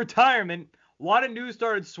 Coming out of retirement, a lot of news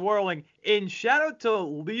started swirling, and shout out to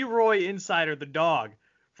Leroy Insider, the dog,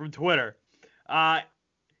 from Twitter.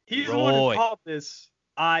 He's the one who called this.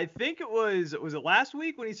 I think was it last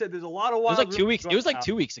week when he said there's a lot of wild rumors. It was like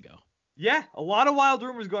 2 weeks ago. Yeah, a lot of wild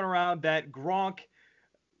rumors going around that Gronk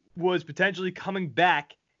was potentially coming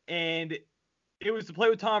back, and it was to play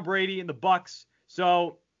with Tom Brady and the Bucs.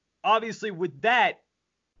 So obviously with that,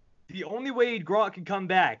 the only way Gronk can come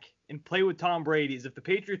back and play with Tom Brady is if the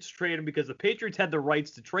Patriots trade him, because the Patriots had the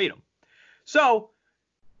rights to trade him. So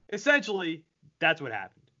essentially, that's what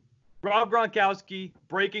happened. Rob Gronkowski,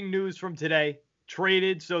 breaking news from today,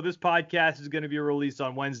 traded. So this podcast is going to be released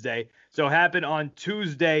on Wednesday. So happened on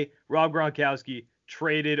Tuesday. Rob Gronkowski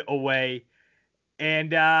traded away.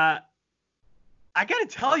 And I got to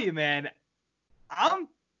tell you, man, I'm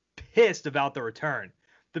pissed about the return.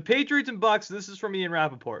 The Patriots and Bucs, this is from Ian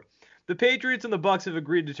Rappaport. The Patriots and the Bucs have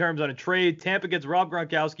agreed to terms on a trade. Tampa gets Rob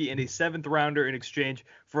Gronkowski and a 7th rounder in exchange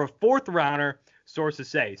for a 4th rounder, sources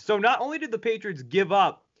say. So not only did the Patriots give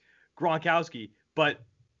up Gronkowski, but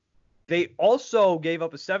they also gave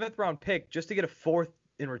up a 7th round pick just to get a 4th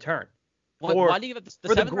in return. Why do you give up the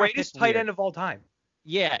for the greatest tight end of all time?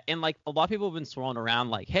 Yeah, and like a lot of people have been throwing around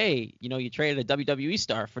like, hey, you traded a WWE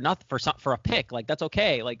star for a pick. Like that's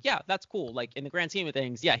okay. Like yeah, that's cool. Like in the grand scheme of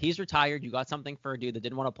things, yeah, he's retired. You got something for a dude that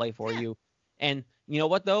didn't want to play for you. And you know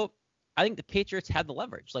what though? I think the Patriots had the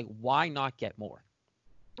leverage. Like why not get more?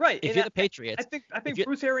 Right. If you're the Patriots, I think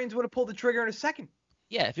Bruce Arians would have pulled the trigger in a second.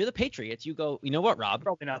 Yeah, if you're the Patriots, you go, you know what, Rob?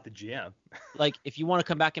 Probably not the GM. Like if you want to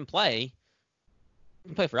come back and play, you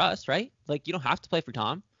can play for us, right? Like you don't have to play for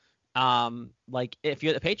Tom. Like if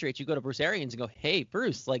you're the Patriots, you go to Bruce Arians and go, hey,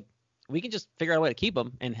 Bruce, like we can just figure out a way to keep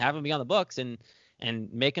him and have him be on the books and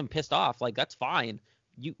make him pissed off. Like that's fine.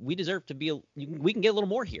 We deserve to be. We can get a little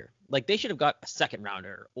more here. Like they should have got a second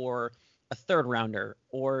rounder or a third rounder,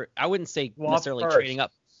 or I wouldn't say necessarily trading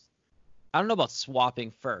up. I don't know about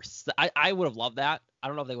swapping first. I would have loved that. I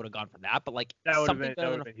don't know if they would have gone for that, but like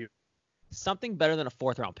something better than a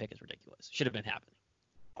 4th round pick is ridiculous. Should have been happening.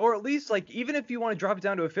 Or at least, like, even if you want to drop it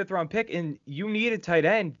down to a 5th round pick and you need a tight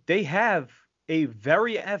end, they have a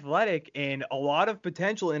very athletic and a lot of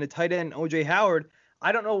potential in a tight end, O.J. Howard.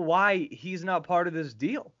 I don't know why he's not part of this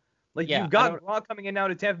deal. Like, you've got Gronk coming in now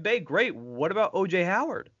to Tampa Bay. Great. What about O.J.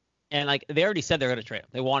 Howard? And, like, they already said they're going to trade him.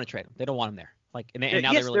 They want to trade him. They don't want him there. Like, and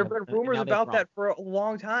now yes, there have been rumors about that for a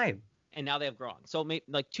long time. And now they have Gronk. So,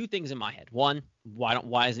 like, 2 things in my head. One,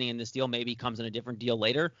 why isn't he in this deal? Maybe he comes in a different deal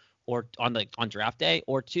later. Or on draft day,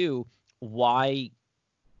 or 2, why?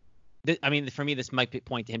 I mean, for me, this might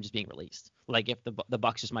point to him just being released. Like if the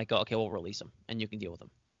Bucks just might go, okay, we'll release him, and you can deal with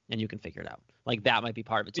him, and you can figure it out. Like that might be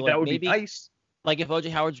part of it. So that like, would maybe, be nice. Like if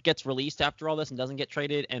OJ Howard gets released after all this and doesn't get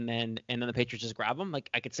traded, and then the Patriots just grab him, like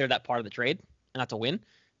I consider that part of the trade, and that's a win.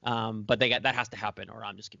 But that has to happen, or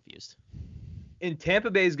I'm just confused. And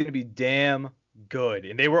Tampa Bay is going to be damn good,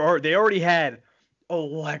 and they already had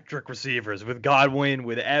electric receivers with Godwin,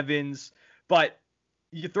 with Evans, but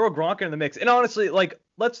you throw Gronk in the mix. And honestly, like,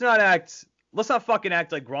 let's not fucking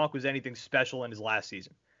act like Gronk was anything special in his last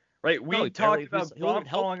season, right? We talked about Gronk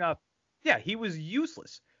falling off. Yeah, he was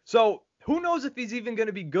useless. So who knows if he's even going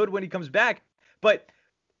to be good when he comes back? But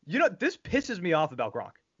this pisses me off about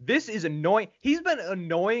Gronk. This is annoying. He's been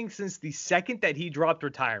annoying since the second that he dropped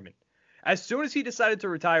retirement. As soon as he decided to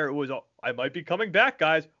retire, it was, I might be coming back,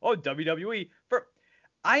 guys. Oh, WWE.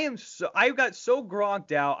 I got so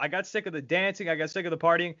gronked out. I got sick of the dancing. I got sick of the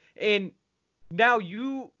partying. And now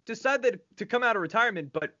you decided to come out of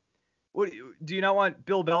retirement, but do you not want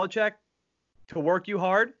Bill Belichick to work you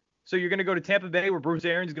hard? So you're going to go to Tampa Bay where Bruce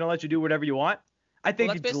Arians is going to let you do whatever you want? I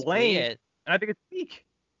think it's lame, and I think it's weak.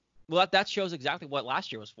 Well, that shows exactly what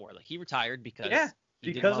last year was for. Like he retired because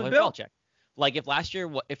he didn't want of Bill Belichick. Like if last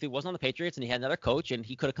year, if he wasn't on the Patriots and he had another coach and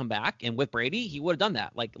he could have come back and with Brady, he would have done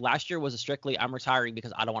that. Like last year was strictly I'm retiring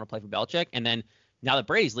because I don't want to play for Belichick. And then now that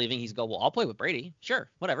Brady's leaving, he's well, I'll play with Brady. Sure,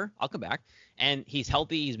 whatever, I'll come back. And he's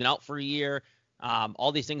healthy. He's been out for a year.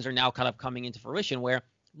 All these things are now kind of coming into fruition. Where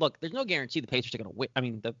look, there's no guarantee the Patriots are going to win. I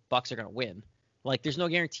mean, the Bucks are going to win. Like there's no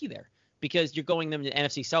guarantee there because you're going them to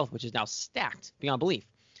NFC South, which is now stacked beyond belief.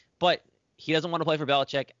 But he doesn't want to play for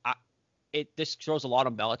Belichick. It just throws a lot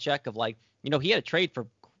on Belichick of like. He had a trade for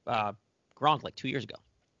Gronk like 2 years ago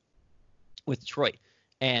with Detroit.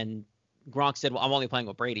 And Gronk said, well, I'm only playing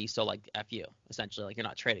with Brady, so, like, F you, essentially. Like, you're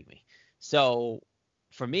not trading me. So,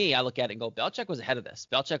 for me, I look at it and go, Belichick was ahead of this.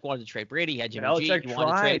 Belichick wanted to trade Brady. He had Jimmy G. He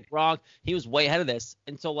wanted to trade Gronk. He was way ahead of this.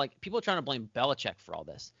 And so, like, people are trying to blame Belichick for all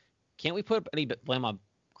this. Can't we put any blame on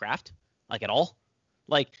Kraft? Like, at all?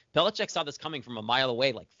 Like, Belichick saw this coming from a mile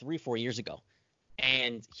away, like, 3-4 years ago.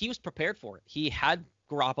 And he was prepared for it. He had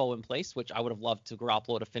Garoppolo in place, which I would have loved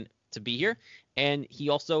Garoppolo to be here, and he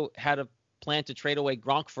also had a plan to trade away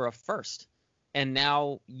Gronk for a first. And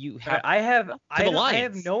now you have I have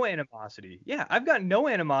no animosity. Yeah, I've got no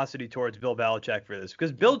animosity towards Bill Belichick for this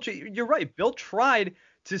because you're right. Bill tried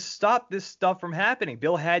to stop this stuff from happening.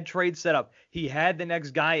 Bill had trade set up. He had the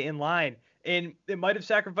next guy in line, and it might have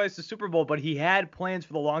sacrificed the Super Bowl, but he had plans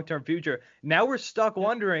for the long-term future. Now we're stuck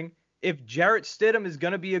wondering if Jarrett Stidham is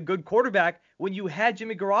going to be a good quarterback when you had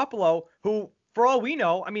Jimmy Garoppolo, who, for all we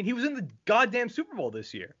know, I mean, he was in the goddamn Super Bowl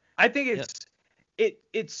this year. I think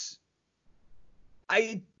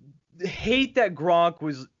I hate that Gronk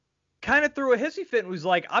was kind of threw a hissy fit and was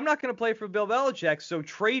like, I'm not going to play for Bill Belichick, so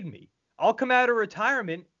trade me. I'll come out of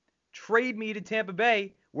retirement, trade me to Tampa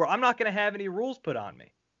Bay, where I'm not going to have any rules put on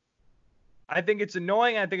me. I think it's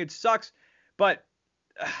annoying. I think it sucks, but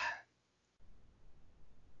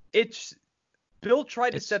Bill tried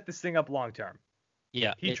to set this thing up long term.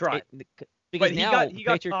 Yeah, he tried. Because but he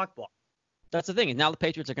got cock blocked. That's the thing. And now the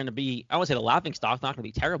Patriots are going to be, I won't say the laughing stock, not going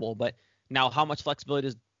to be terrible, but now how much flexibility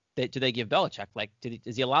does do they give Belichick? Like,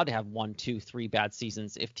 is he allowed to have 1, 2, 3 bad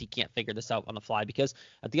seasons if he can't figure this out on the fly? Because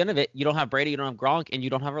at the end of it, you don't have Brady, you don't have Gronk, and you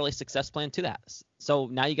don't have a really success plan to that. So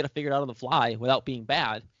now you got to figure it out on the fly without being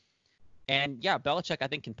bad. And yeah, Belichick, I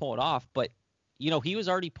think, can pull it off, but he was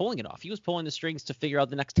already pulling it off. He was pulling the strings to figure out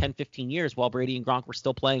the next 10, 15 years while Brady and Gronk were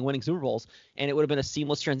still playing, winning Super Bowls, and it would have been a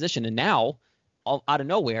seamless transition. And now, all out of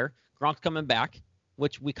nowhere, Gronk's coming back,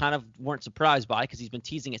 which we kind of weren't surprised by because he's been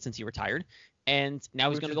teasing it since he retired. And now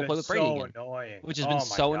he's going to go play with Brady again, which has been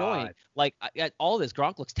so annoying. Like, all this,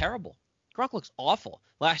 Gronk looks terrible. Gronk looks awful.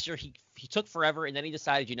 Last year, he took forever, and then he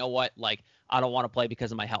decided, you know what, like, I don't want to play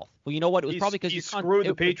because of my health. Well, you know what? It was probably because he screwed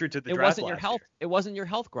the Patriots at the draft. It wasn't your health. It wasn't your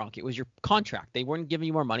health, Gronk. It was your contract. They weren't giving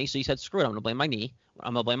you more money, so he said, screw it. I'm going to blame my knee.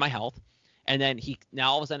 I'm going to blame my health. And then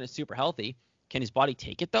now all of a sudden is super healthy. Can his body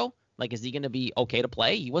take it, though? Like, is he going to be okay to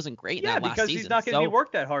play? He wasn't great in that last season. Yeah, because he's not going to be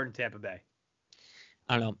worked that hard in Tampa Bay.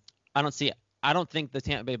 I don't know. I don't see it. I don't think the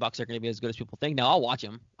Tampa Bay Bucks are going to be as good as people think. Now, I'll watch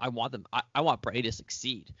them. I want them. I want Brady to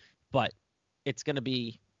succeed, but it's going to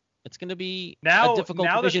be a difficult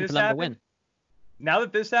division for them to win. Now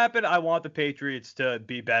that this happened, I want the Patriots to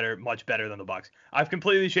be better, much better than the Bucks. I've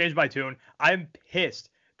completely changed my tune. I'm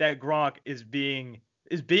pissed that Gronk is being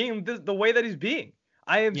the way that he's being.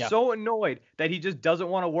 I am so annoyed that he just doesn't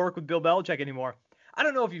want to work with Bill Belichick anymore. I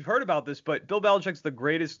don't know if you've heard about this, but Bill Belichick's the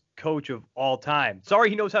greatest coach of all time.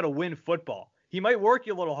 Sorry, he knows how to win football. He might work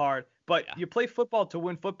you a little hard, but you play football to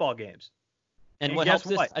win football games. And what helps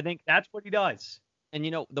this, I think that's what he does. And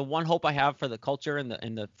the one hope I have for the culture and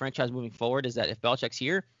the franchise moving forward is that if Belichick's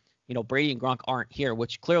here, Brady and Gronk aren't here,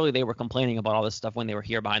 which clearly they were complaining about all this stuff when they were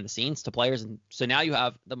here behind the scenes to players. And so now you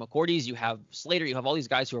have the McCourties, you have Slater, you have all these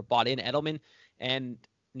guys who are bought in, Edelman, and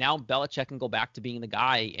now Belichick can go back to being the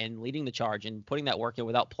guy and leading the charge and putting that work in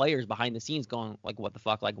without players behind the scenes going like, what the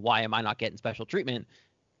fuck? Like, why am I not getting special treatment?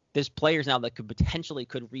 There's players now that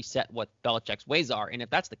could reset what Belichick's ways are. And if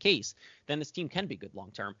that's the case, then this team can be good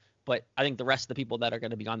long term. But I think the rest of the people that are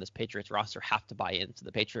going to be on this Patriots roster have to buy into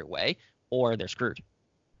the Patriot way or they're screwed.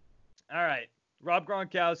 All right. Rob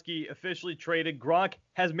Gronkowski officially traded. Gronk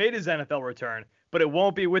has made his NFL return, but it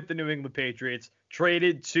won't be with the New England Patriots.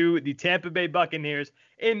 Traded to the Tampa Bay Buccaneers.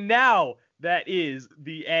 And now that is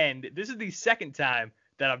the end. This is the second time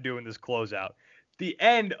that I'm doing this closeout. The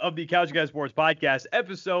end of the Couch Guy Sports Podcast,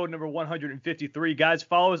 episode number 153. Guys,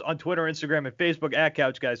 follow us on Twitter, Instagram, and Facebook at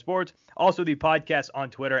Couch Guy Sports. Also, the podcast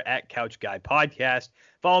on Twitter at Couch Guy Podcast.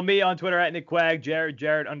 Follow me on Twitter at Nick Quag,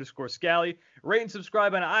 Jared_Scally. Rate and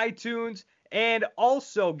subscribe on iTunes. And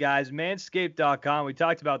also, guys, Manscaped.com. We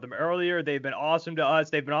talked about them earlier. They've been awesome to us.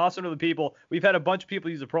 They've been awesome to the people. We've had a bunch of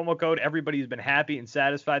people use the promo code. Everybody's been happy and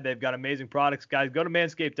satisfied. They've got amazing products. Guys, go to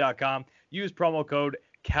Manscaped.com. Use promo code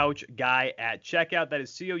Couch Guy at checkout. That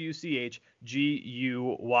is COUCHGUY.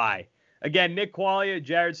 Again, Nick Quaglia,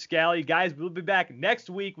 Jared Scally. Guys, we'll be back next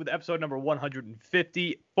week with episode number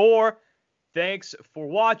 154. Thanks for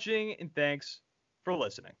watching and thanks for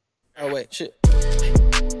listening. Oh, wait, shit.